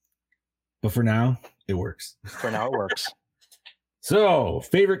that. But for now, it works. For now, it works. So,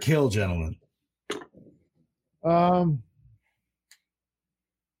 favorite kill, gentlemen. You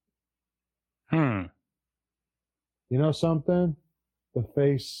know something? The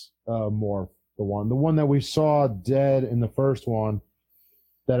face morph, the one that we saw dead in the first one,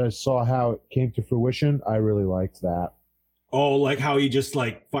 that I saw how it came to fruition. I really liked that. Oh, like how he just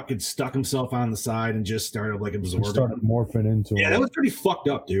like fucking stuck himself on the side and just started like absorbing. Started morphing into it. Yeah, that was pretty fucked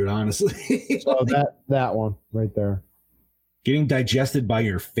up, dude, honestly. So that one right there. Getting digested by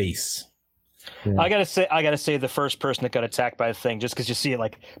your face. Yeah. I gotta say the first person that got attacked by the thing, just because you see it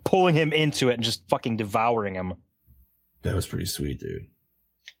like pulling him into it and just fucking devouring him. That was pretty sweet, dude.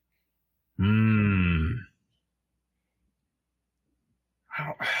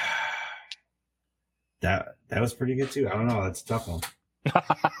 That was pretty good too. I don't know. That's a tough one.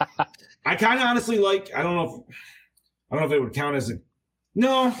 I kind of honestly like. I don't know if it would count as a.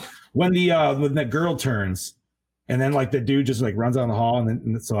 No, when that girl turns, and then like the dude just like runs down the hall,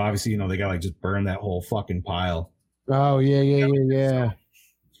 and so obviously they gotta like just burn that whole fucking pile. Oh yeah.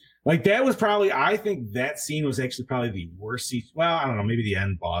 Like that was probably. I think that scene was actually probably the worst scene. Well, I don't know. Maybe the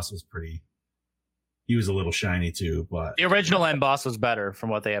end boss was pretty. He was a little shiny too, but the original end boss was better from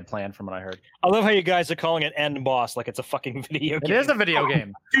what they had planned, from what I heard. I love how you guys are calling it end boss like it's a fucking video game. It is a video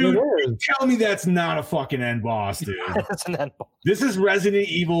game. Dude, tell me that's not a fucking end boss, dude. It's an end boss. This is Resident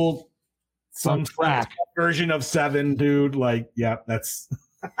Evil, some version of 7, dude. Like, yeah, that's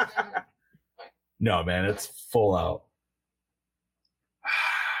no, man, it's full out.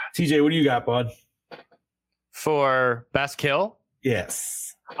 TJ, what do you got, bud? For best kill?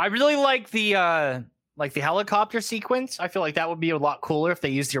 Yes. I really like the helicopter sequence. I feel like that would be a lot cooler if they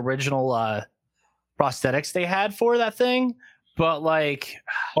used the original prosthetics they had for that thing. But like,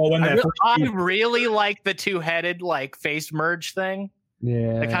 I really like the 2-headed like face merge thing.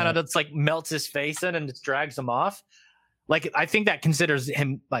 Yeah, it kind of just like melts his face in and just drags him off. Like, I think that considers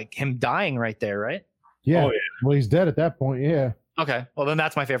him dying right there, right? Yeah. Oh, yeah. Well, he's dead at that point. Yeah. Okay. Well, then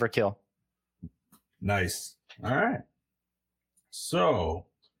that's my favorite kill. Nice. All right. So,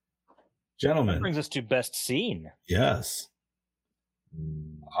 gentlemen. That brings us to best scene. Yes.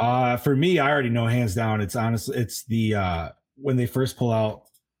 For me, I already know hands down. It's the when they first pull out,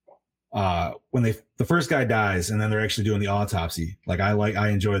 when the first guy dies and then they're actually doing the autopsy. I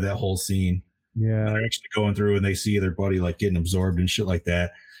enjoy that whole scene. Yeah. They're actually going through and they see their buddy like getting absorbed and shit like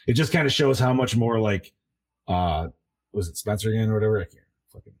that. It just kind of shows how much more like, was it Spencer again or whatever? I can't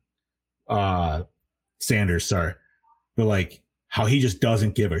fucking, Sanders, sorry. But like how he just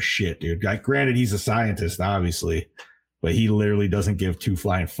doesn't give a shit, dude. Like, granted, he's a scientist, obviously, but he literally doesn't give two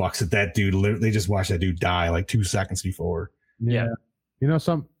flying fucks that that dude. They just watched that dude die like 2 seconds before. Yeah. You know,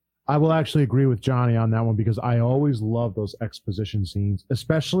 I will actually agree with Johnny on that one because I always love those exposition scenes,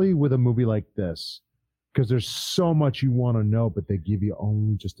 especially with a movie like this, because there's so much you want to know, but they give you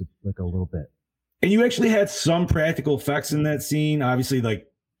only just a little bit. And you actually had some practical effects in that scene. Obviously,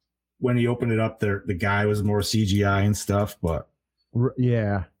 like when he opened it up, there the guy was more CGI and stuff, but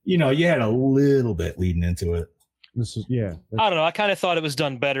yeah, you know, you had a little bit leading into it. I don't know. I kind of thought it was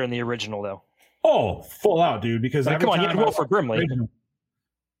done better in the original, though. Oh, full out, dude. Because come on, you had Wilford Brimley.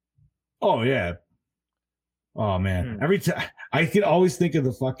 Oh yeah. Oh man. Every time I can always think of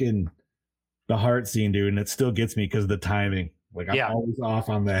the heart scene, dude, and it still gets me because of the timing. Like I'm always off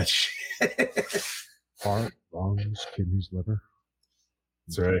on that shit. Heart, lungs, kidneys, liver.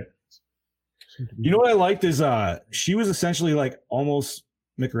 That's right. You know what I liked is she was essentially like almost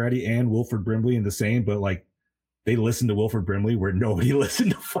McReady and Wilford Brimley in the same, but like they listened to Wilford Brimley where nobody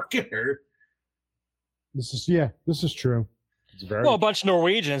listened to fucking her. This is true. It's very a bunch of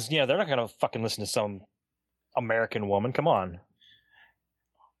Norwegians, they're not gonna fucking listen to some American woman. Come on.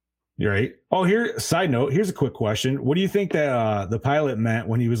 You're right. Oh, side note, here's a quick question. What do you think that the pilot meant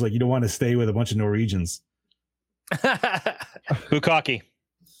when he was like, you don't want to stay with a bunch of Norwegians? Bukkake.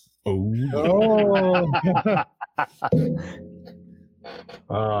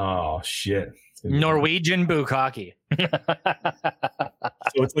 Oh shit. Norwegian bukkake.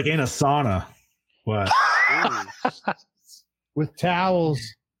 So it's like in a sauna. What? With towels.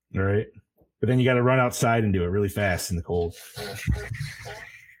 All right. But then you got to run outside and do it really fast in the cold.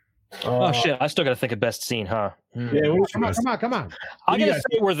 Oh shit! I still got to think of best scene, huh? Yeah, come on. I gotta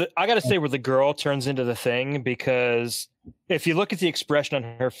say where the girl turns into the Thing, because if you look at the expression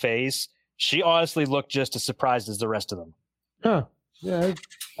on her face, she honestly looked just as surprised as the rest of them. Huh? Yeah,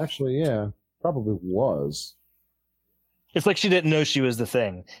 actually, probably was. It's like she didn't know she was the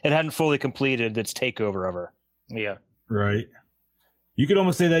Thing. It hadn't fully completed its takeover of her. Yeah. Right. You could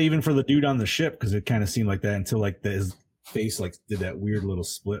almost say that even for the dude on the ship, because it kind of seemed like that until like his face like did that weird little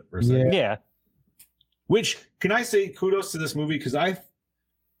split for a second. Yeah. Which, can I say kudos to this movie? Because I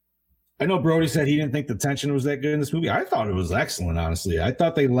know Brody said he didn't think the tension was that good in this movie. I thought it was excellent, honestly. I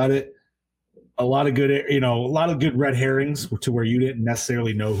thought they let it a lot of good red herrings to where you didn't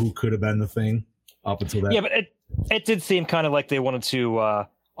necessarily know who could have been the Thing up until that. Yeah, but it did seem kind of like they wanted to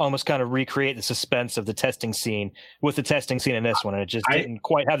almost kind of recreate the suspense of the testing scene with the testing scene in this one, and it just didn't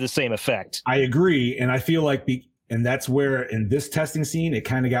quite have the same effect. I agree, and I feel like and that's where in this testing scene it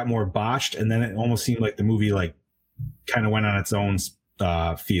kind of got more botched, and then it almost seemed like the movie like kind of went on its own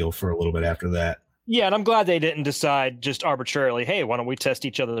feel for a little bit after that. Yeah, and I'm glad they didn't decide just arbitrarily, hey, why don't we test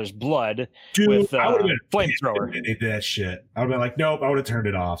each other's blood with flamethrower? They did that shit. I would have been like, nope, I would have turned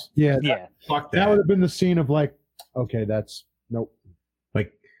it off. Yeah. Fuck that. That would have been the scene of like, okay, that's nope.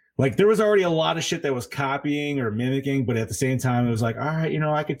 Like there was already a lot of shit that was copying or mimicking, but at the same time, it was like, all right,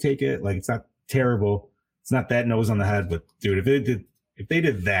 I could take it. Like, it's not terrible. It's not that nose on the head, but dude, if they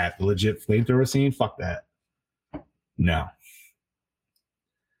did that, the legit flamethrower scene, fuck that. No.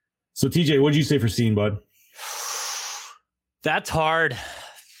 So TJ, what'd you say for scene, bud? That's hard.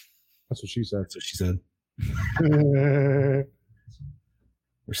 That's what she said. That's what she said.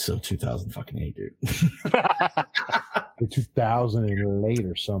 We're so 2008, dude. 2000 and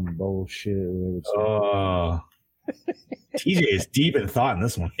later, some bullshit. TJ is deep in thought in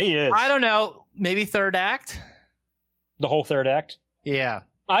this one. He is. I don't know. Maybe third act. The whole third act. Yeah,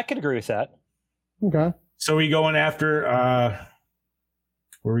 I could agree with that. Okay. So are we going after?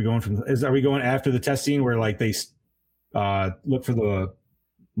 Where are we going from? Are we going after the test scene where like they look for the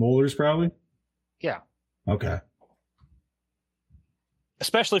molars? Probably. Yeah. Okay.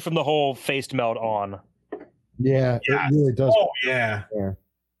 Especially from the whole face melt on. Yeah, it really does. Oh yeah.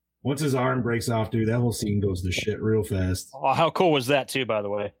 Once his arm breaks off, dude, that whole scene goes to shit real fast. Oh, how cool was that too, by the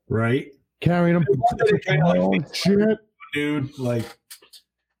way? Right? Carrying him. Oh shit, dude! Like,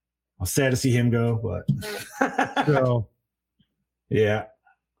 I'm sad to see him go, but so Yeah.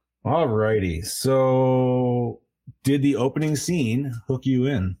 All righty. So, did the opening scene hook you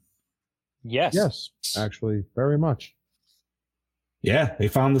in? Yes. Yes, actually, very much. Yeah, they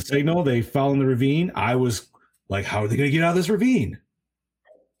found the signal. They fell in the ravine. I was like, how are they going to get out of this ravine?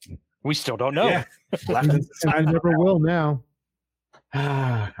 We still don't know. Yeah. And I never will now.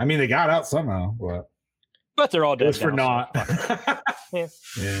 I mean, they got out somehow, but they're all dead. It's for now, naught. so.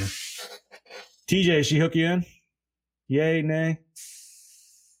 Yeah. TJ, she hook you in? Yay, nay?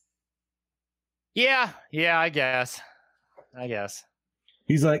 Yeah, I guess.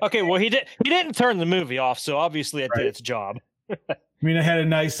 He's like, okay, well, he didn't turn the movie off, so obviously it did its job. I mean, it had a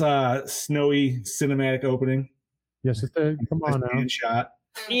nice snowy cinematic opening. Yes, it did. Come on now. Shot.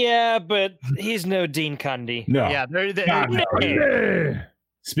 Yeah, but he's no Dean Cundy. No. Yeah, God, no.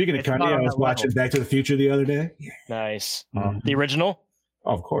 Speaking of Cundy, I was watching Back to the Future the other day. Nice. The original?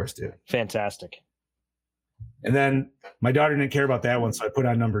 Oh, of course, dude. Fantastic. And then my daughter didn't care about that one, so I put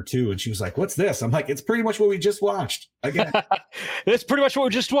on number 2, and she was like, "What's this?" I'm like, "It's pretty much what we just watched." Again, it's pretty much what we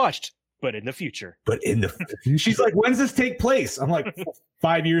just watched, but in the future. But in the she's like, "When does this take place?" I'm like,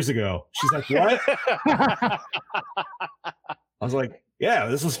 5 years ago. She's like, "What?" I was like, "Yeah,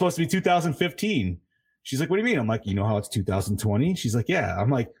 this was supposed to be 2015." She's like, "What do you mean?" I'm like, "You know how it's 2020?" She's like, "Yeah."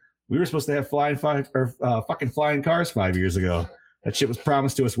 I'm like, "We were supposed to have fucking flying cars 5 years ago. That shit was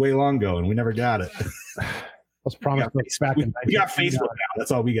promised to us way long ago, and we never got it." Was promised back in. We got Facebook now.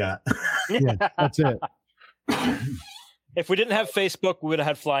 That's all we got. Yeah, that's it. If we didn't have Facebook, we would have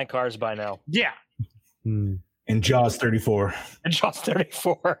had flying cars by now. Yeah. And Jaws 34. And Jaws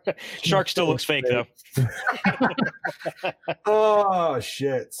 34. Shark still looks fake though. Oh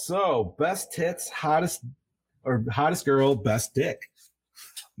shit! So best tits, hottest girl, best dick.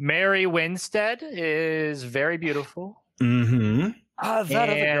 Mary Winstead is very beautiful. Mm-hmm. That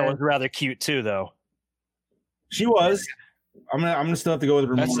other girl was rather cute too, though. She was. I'm gonna still have to go with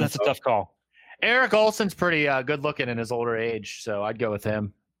Ramona. That's a tough call. Eric Olsen's pretty good looking in his older age, so I'd go with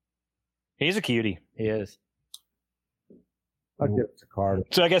him. He's a cutie. He is. I'd give it to Carter.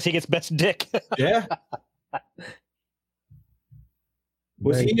 So I guess he gets best dick. Yeah.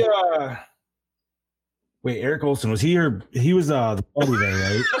 Was he? Wait, Eric Olsen, was he the buddy there,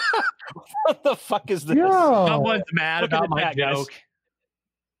 right? What the fuck is this? Yo. Someone's mad Look at about the my chat, guys. joke.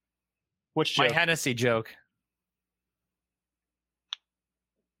 Which My joke? Hennessy joke.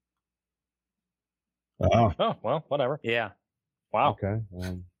 Oh. Oh, well, whatever. Yeah. Wow. Okay.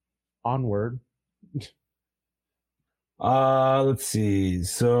 Onward. Let's see.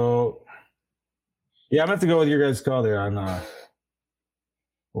 So, yeah, I'm gonna have to go with your guys' call there on. What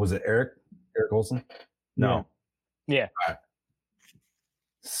was it, Eric Olsen? No. Yeah. All right.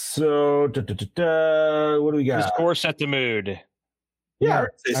 So, what do we got? The score set the mood. Yeah, I'd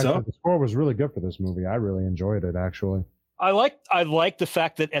say Actually, so. the score was really good for this movie. I really enjoyed it, actually. I like the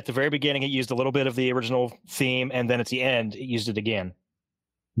fact that at the very beginning it used a little bit of the original theme, and then at the end it used it again.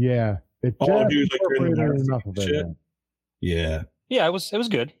 Yeah. It Oh, just dude, like during the incorporated enough of it. shit. Yeah. Yeah, it was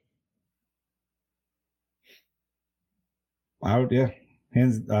good. Yeah.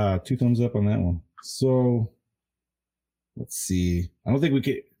 Hands 2 thumbs up on that one. So let's see. I don't think we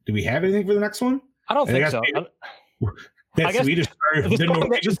could. Do we have anything for the next one? I don't think so. That I guess Swedish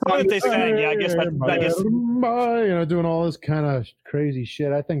the song that they sang, yeah, I guess doing all this kind of crazy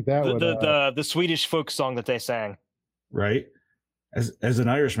shit. I think that would the Swedish folk song that they sang. Right. As an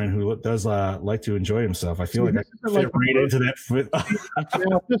Irishman who does like to enjoy himself, I feel like I could like fit right into that.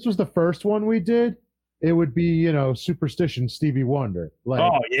 Now, if this was the first one we did, it would be, Superstition Stevie Wonder. Like,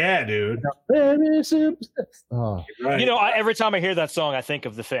 Oh yeah, dude. Baby Superstition. Oh. Right. Every time I hear that song, I think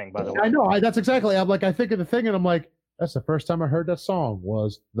of The Thing. By the way, I know. That's exactly. I'm like, I think of The Thing, and I'm like, that's the first time I heard that song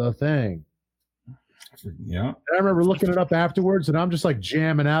was The Thing. Yeah. And I remember looking it up afterwards, and I'm just like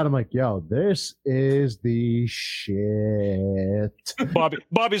jamming out. I'm like, yo, this is the shit.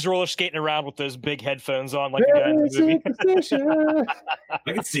 Bobby's roller skating around with those big headphones on, like the guy in the movie.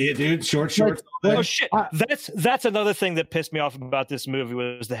 I can see it, dude. Short shorts. Oh shit! That's another thing that pissed me off about this movie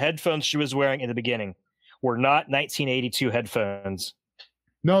was the headphones she was wearing in the beginning were not 1982 headphones.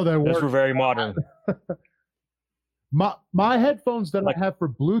 No, they Those were weren't. very modern. My headphones that I have for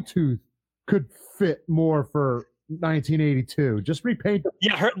Bluetooth could fit more for 1982. Just repaint them.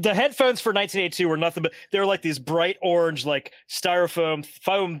 Yeah, the headphones for 1982 were nothing but they were like these bright orange, like styrofoam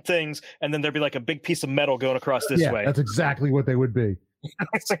foam things, and then there'd be like a big piece of metal going across this way. That's exactly what they would be.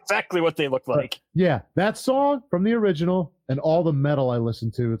 That's exactly what they look like. Yeah, that song from the original and all the metal I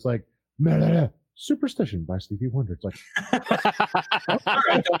listened to, it's like Superstition by Stevie Wonder. It's like, All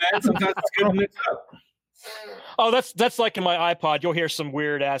right, man. Sometimes it's good to mix up. Oh, that's like in my iPod. You'll hear some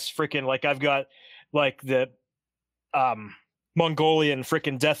weird ass freaking like I've got like the Mongolian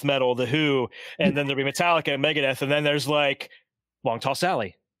freaking death metal, The Who, and then there'll be Metallica and Megadeth, and then there's like Long Tall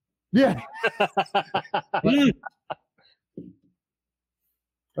Sally. Yeah.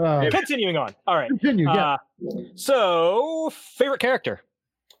 Continuing on. All right. Continue. Yeah. So, favorite character?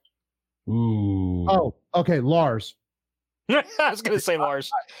 Ooh. Oh, okay, Lars. I was going to say Lars.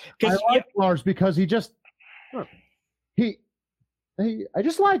 I like Lars because he just I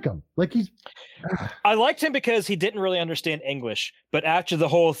just like him. Like I liked him because he didn't really understand English, but after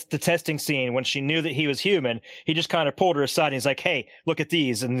the testing scene, when she knew that he was human, he just kind of pulled her aside and he's like, "Hey, look at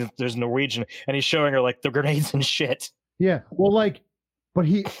these," and there's Norwegian, and he's showing her like the grenades and shit. Yeah, well, like, but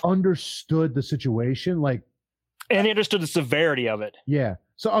he understood the situation, like, and he understood the severity of it. Yeah.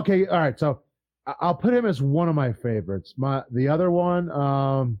 So okay, all right. So I'll put him as one of my favorites. The other one,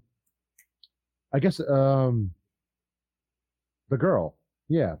 I guess, the girl.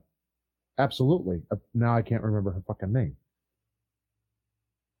 Yeah, absolutely. Now I can't remember her fucking name.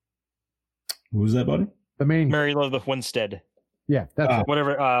 Who's that, buddy? The main Mary Elizabeth Winstead. Yeah, that's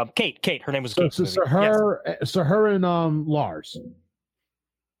whatever. Kate. Her name was Kate. So her and Lars.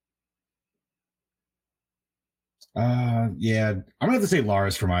 Yeah, I'm gonna have to say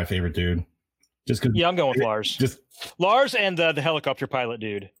Lars for my favorite dude. Just because. Yeah, I'm going with Lars. Just Lars and the helicopter pilot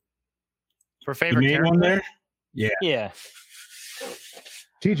dude. For favorite character one there. Yeah. Yeah.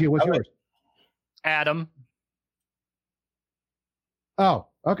 TG, what's yours? Adam. Oh,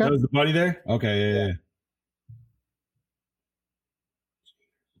 okay. That was the buddy there? Okay, yeah.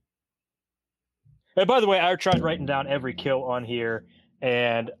 And by the way, I tried writing down every kill on here,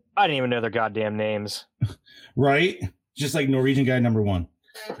 and I didn't even know their goddamn names. Right? Just like Norwegian guy number 1.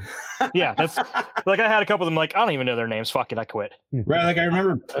 Yeah, that's like I had a couple of them like, I don't even know their names. Fuck it, I quit. Right, like I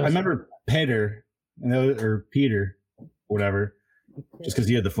remember Peter, or Peter, whatever. Just because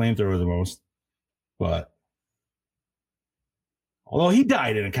he had the flamethrower the most. But although he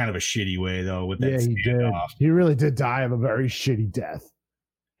died in a kind of a shitty way, though, with that he did. off. He really did die of a very shitty death.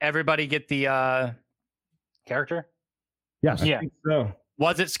 Everybody get the character? Yes. Yeah. So.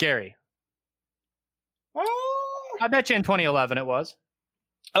 Was it scary? I bet you in 2011 it was.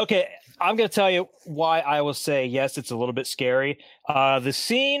 Okay, I'm going to tell you why I will say yes, it's a little bit scary. The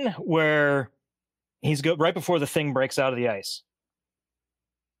scene where right before the thing breaks out of the ice.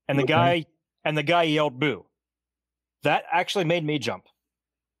 And the guy yelled boo. That actually made me jump.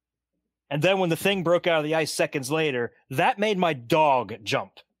 And then when the thing broke out of the ice seconds later, that made my dog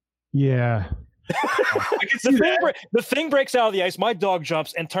jump. Yeah. The thing breaks out of the ice, my dog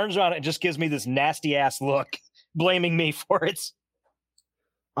jumps and turns around and just gives me this nasty ass look, blaming me for it.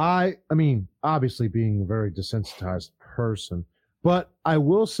 I mean, obviously being a very desensitized person, but I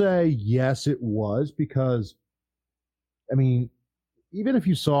will say yes, it was because, I mean, even if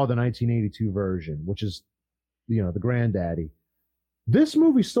you saw the 1982 version, which is, the granddaddy, this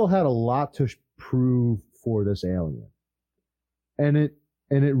movie still had a lot to prove for this alien. And it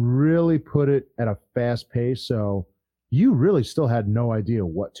really put it at a fast pace. So you really still had no idea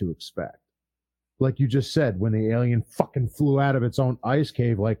what to expect. Like you just said, when the alien fucking flew out of its own ice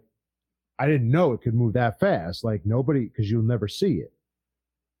cave, like I didn't know it could move that fast. Like nobody, because you'll never see it.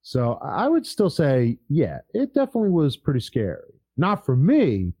 So I would still say, yeah, it definitely was pretty scary. Not for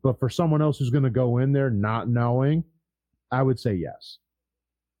me, but for someone else who's going to go in there not knowing, I would say yes.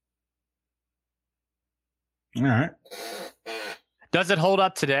 All right. Does it hold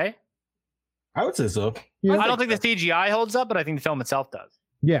up today? I would say so. Yeah, I don't think the CGI holds up, but I think the film itself does.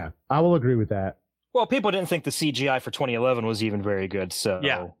 Yeah, I will agree with that. Well, people didn't think the CGI for 2011 was even very good, so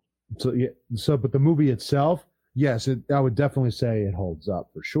yeah. So, but the movie itself, yes, I would definitely say it holds up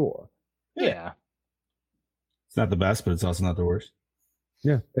for sure. Yeah. It's not the best, but it's also not the worst.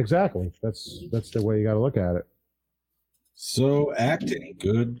 Yeah, exactly. That's the way you got to look at it. So, acting,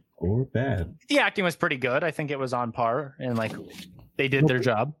 good or bad? The acting was pretty good. I think it was on par, and like they did their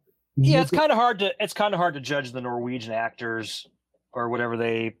job. Yeah, it's kind of hard to judge the Norwegian actors or whatever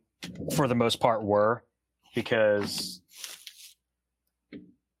they, for the most part, were, because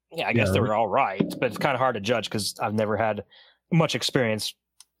I guess they were all right, but it's kind of hard to judge because I've never had much experience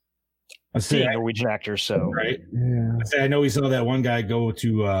seeing Norwegian actors. So right, yeah. I know we saw that one guy go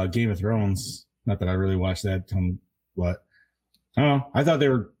to Game of Thrones. Not that I really watched that, but I don't know. I thought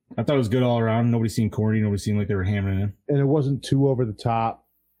it was good all around. Nobody seemed corny. Nobody seemed like they were hammering it. And it wasn't too over the top.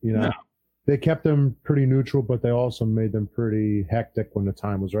 No. They kept them pretty neutral, but they also made them pretty hectic when the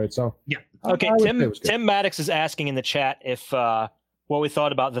time was right. So yeah. Okay, Tim Maddox is asking in the chat if what we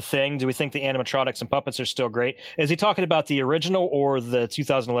thought about The Thing. Do we think the animatronics and puppets are still great? Is he talking about the original or the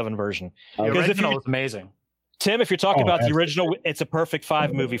 2011 version? The original is amazing. Tim, if you're talking about the original, it's a perfect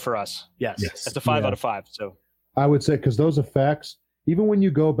 5 movie for us. Yes. It's a 5 out of 5. So I would say because those effects, even when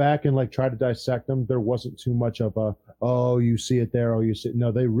you go back and like try to dissect them, there wasn't too much of a, oh, you see it there, oh, you see it.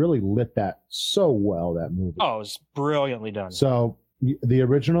 No, they really lit that so well, that movie. Oh, it was brilliantly done. So the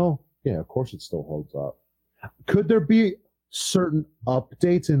original, yeah, of course it still holds up. Could there be certain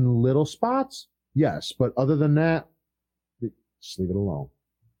updates in little spots? Yes, but other than that, just leave it alone.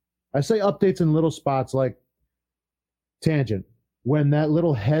 I say updates in little spots like tangent. When that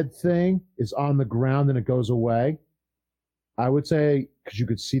little head thing is on the ground and it goes away, I would say, because you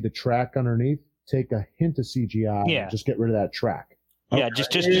could see the track underneath, take a hint of CGI. Yeah. And just get rid of that track. Yeah,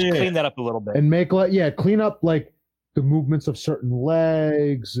 just clean that up a little bit. And make, clean up like the movements of certain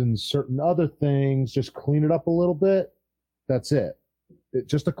legs and certain other things. Just clean it up a little bit. That's it.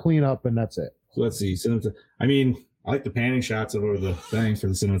 Just a clean up, and that's it. So let's see. I mean, I like the panning shots over the thing for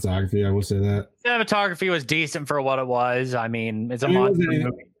the cinematography. I will say that. Cinematography was decent for what it was. I mean, it's a monster movie.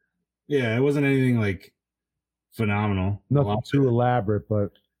 Yeah, it wasn't anything like phenomenal. Nothing too elaborate,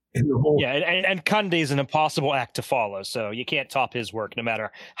 but in the whole. Yeah, and Kunde is an impossible act to follow, so you can't top his work no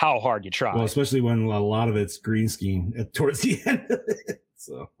matter how hard you try. Well, especially when a lot of it's green screen towards the end of it.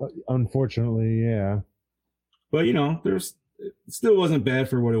 So unfortunately, yeah. But it still wasn't bad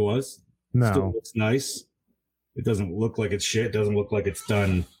for what it was. No, it still looks nice. It doesn't look like it's shit. It doesn't look like it's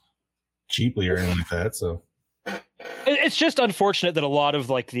done cheaply or anything like that. So it's just unfortunate that a lot of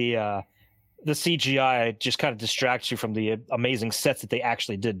like the CGI just kind of distracts you from the amazing sets that they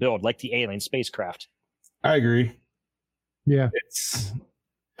actually did build, like the alien spacecraft. I agree. Yeah,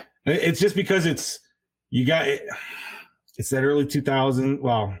 it's just because it's that early 2000.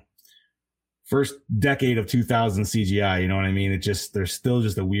 Well, first decade of 2000 CGI. You know what I mean? There's still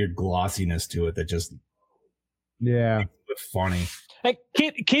just a weird glossiness to it that just. Yeah, funny. Hey,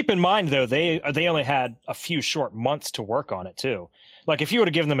 keep in mind though, they only had a few short months to work on it too. Like if you would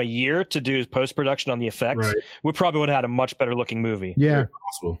have given them a year to do post production on the effects, right, we probably would have had a much better looking movie. Yeah,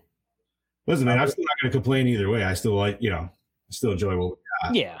 possible. Listen, man, I'm still not going to complain either way. I still I still enjoy what we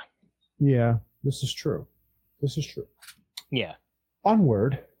got. Yeah. Yeah, this is true. Yeah.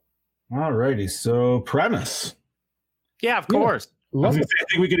 Onward. All righty. So premise. Yeah, of course. I think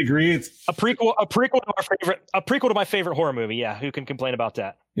we could agree it's a prequel to my favorite horror movie. Yeah, who can complain about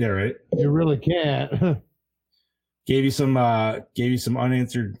that? Yeah, right. You really can't. Gave you some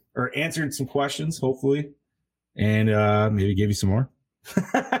unanswered or answered some questions, hopefully, and maybe gave you some more.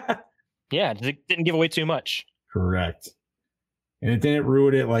 Yeah, didn't give away too much. Correct. And it didn't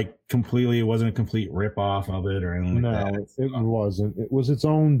ruin it like completely. It wasn't a complete rip off of it or anything like that. No, it wasn't. It was its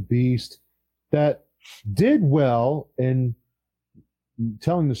own beast that did well in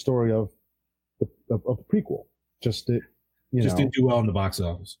telling the story of the prequel. Just didn't do well in the box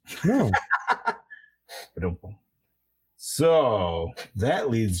office. No. So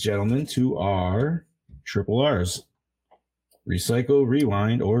that leads, gentlemen, to our triple R's: recycle,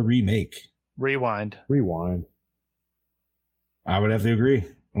 rewind, or remake. Rewind. I would have to agree,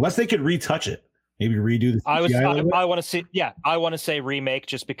 unless they could retouch it. Maybe redo the CGI I want to see. Yeah, I want to say remake,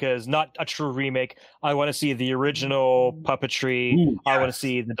 just because not a true remake. I want to see the original puppetry. Ooh, yes. I want to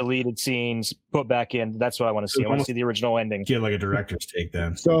see the deleted scenes put back in. That's what I want to see. I want to see the original ending. Get like a director's take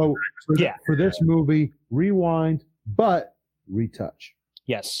then. So for this movie, rewind, but retouch.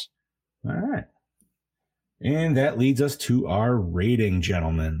 Yes. All right. And that leads us to our rating,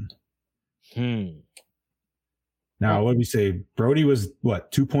 gentlemen. Now, what did we say? Brody was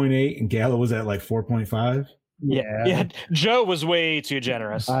what, 2.8, and Gallo was at like 4.5? Yeah. Joe was way too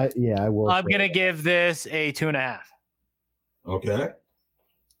generous. I will. I'm gonna give this a 2.5. Okay.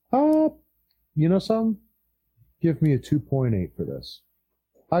 You know something? Give me a 2.8 for this.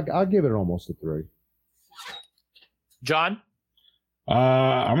 I'll give it almost a 3. John?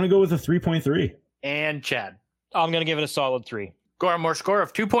 I'm gonna go with a 3.3. And Chad? I'm gonna give it a solid 3. Gormore score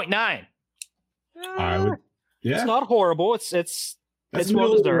of 2.9. I would. Yeah. It's not horrible. It's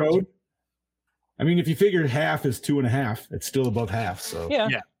well deserved. I mean, if you figured half is 2.5, it's still above half. So yeah.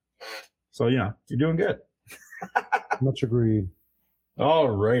 So you're doing good. Much agreed. All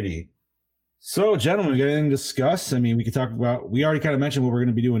righty. So, gentlemen, we got anything to discuss? I mean, we could talk about. We already kind of mentioned what we're going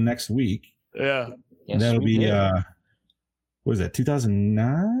to be doing next week. Yeah. And that'll be what is that?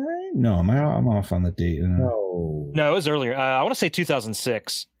 2009? No, I'm off on the date. No, it was earlier. I want to say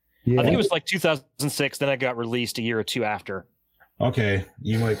 2006. Yeah. I think it was like 2006. Then it got released a year or two after. Okay,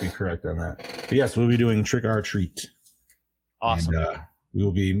 you might be correct on that. But yes, we'll be doing Trick or Treat. Awesome. And, we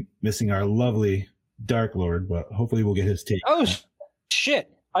will be missing our lovely Dark Lord, but hopefully we'll get his take. Oh,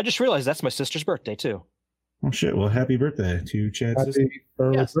 shit. I just realized that's my sister's birthday, too. Oh, shit. Well, happy birthday to Chad's sister.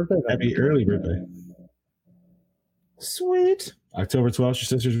 Happy early birthday. Sweet. October 12th, your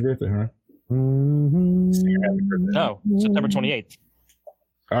sister's birthday, huh? No, September 28th.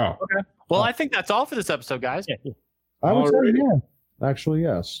 Oh, okay. Well, I think that's all for this episode, guys. I would say yeah. Actually,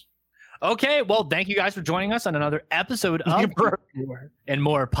 yes. Okay, well, thank you guys for joining us on another episode of and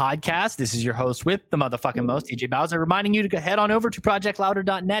More podcast. This is your host with the motherfucking most, DJ Bowser, reminding you to head on over to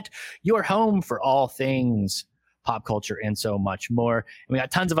projectlouder.net, your home for all things pop culture and so much more. And we got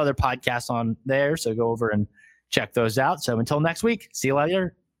tons of other podcasts on there, so go over and check those out. So until next week, see you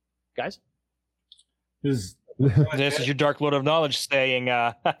later, guys. This is your Dark Lord of Knowledge saying,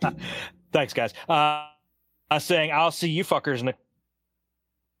 thanks, guys. Saying, I'll see you fuckers in a.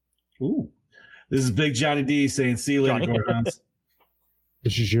 Ooh. This is Big Johnny D saying, see you later, Gordons.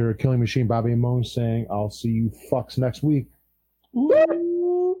 This is your Killing Machine, Bobby Moan, saying, I'll see you fucks next week.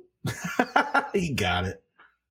 He got it.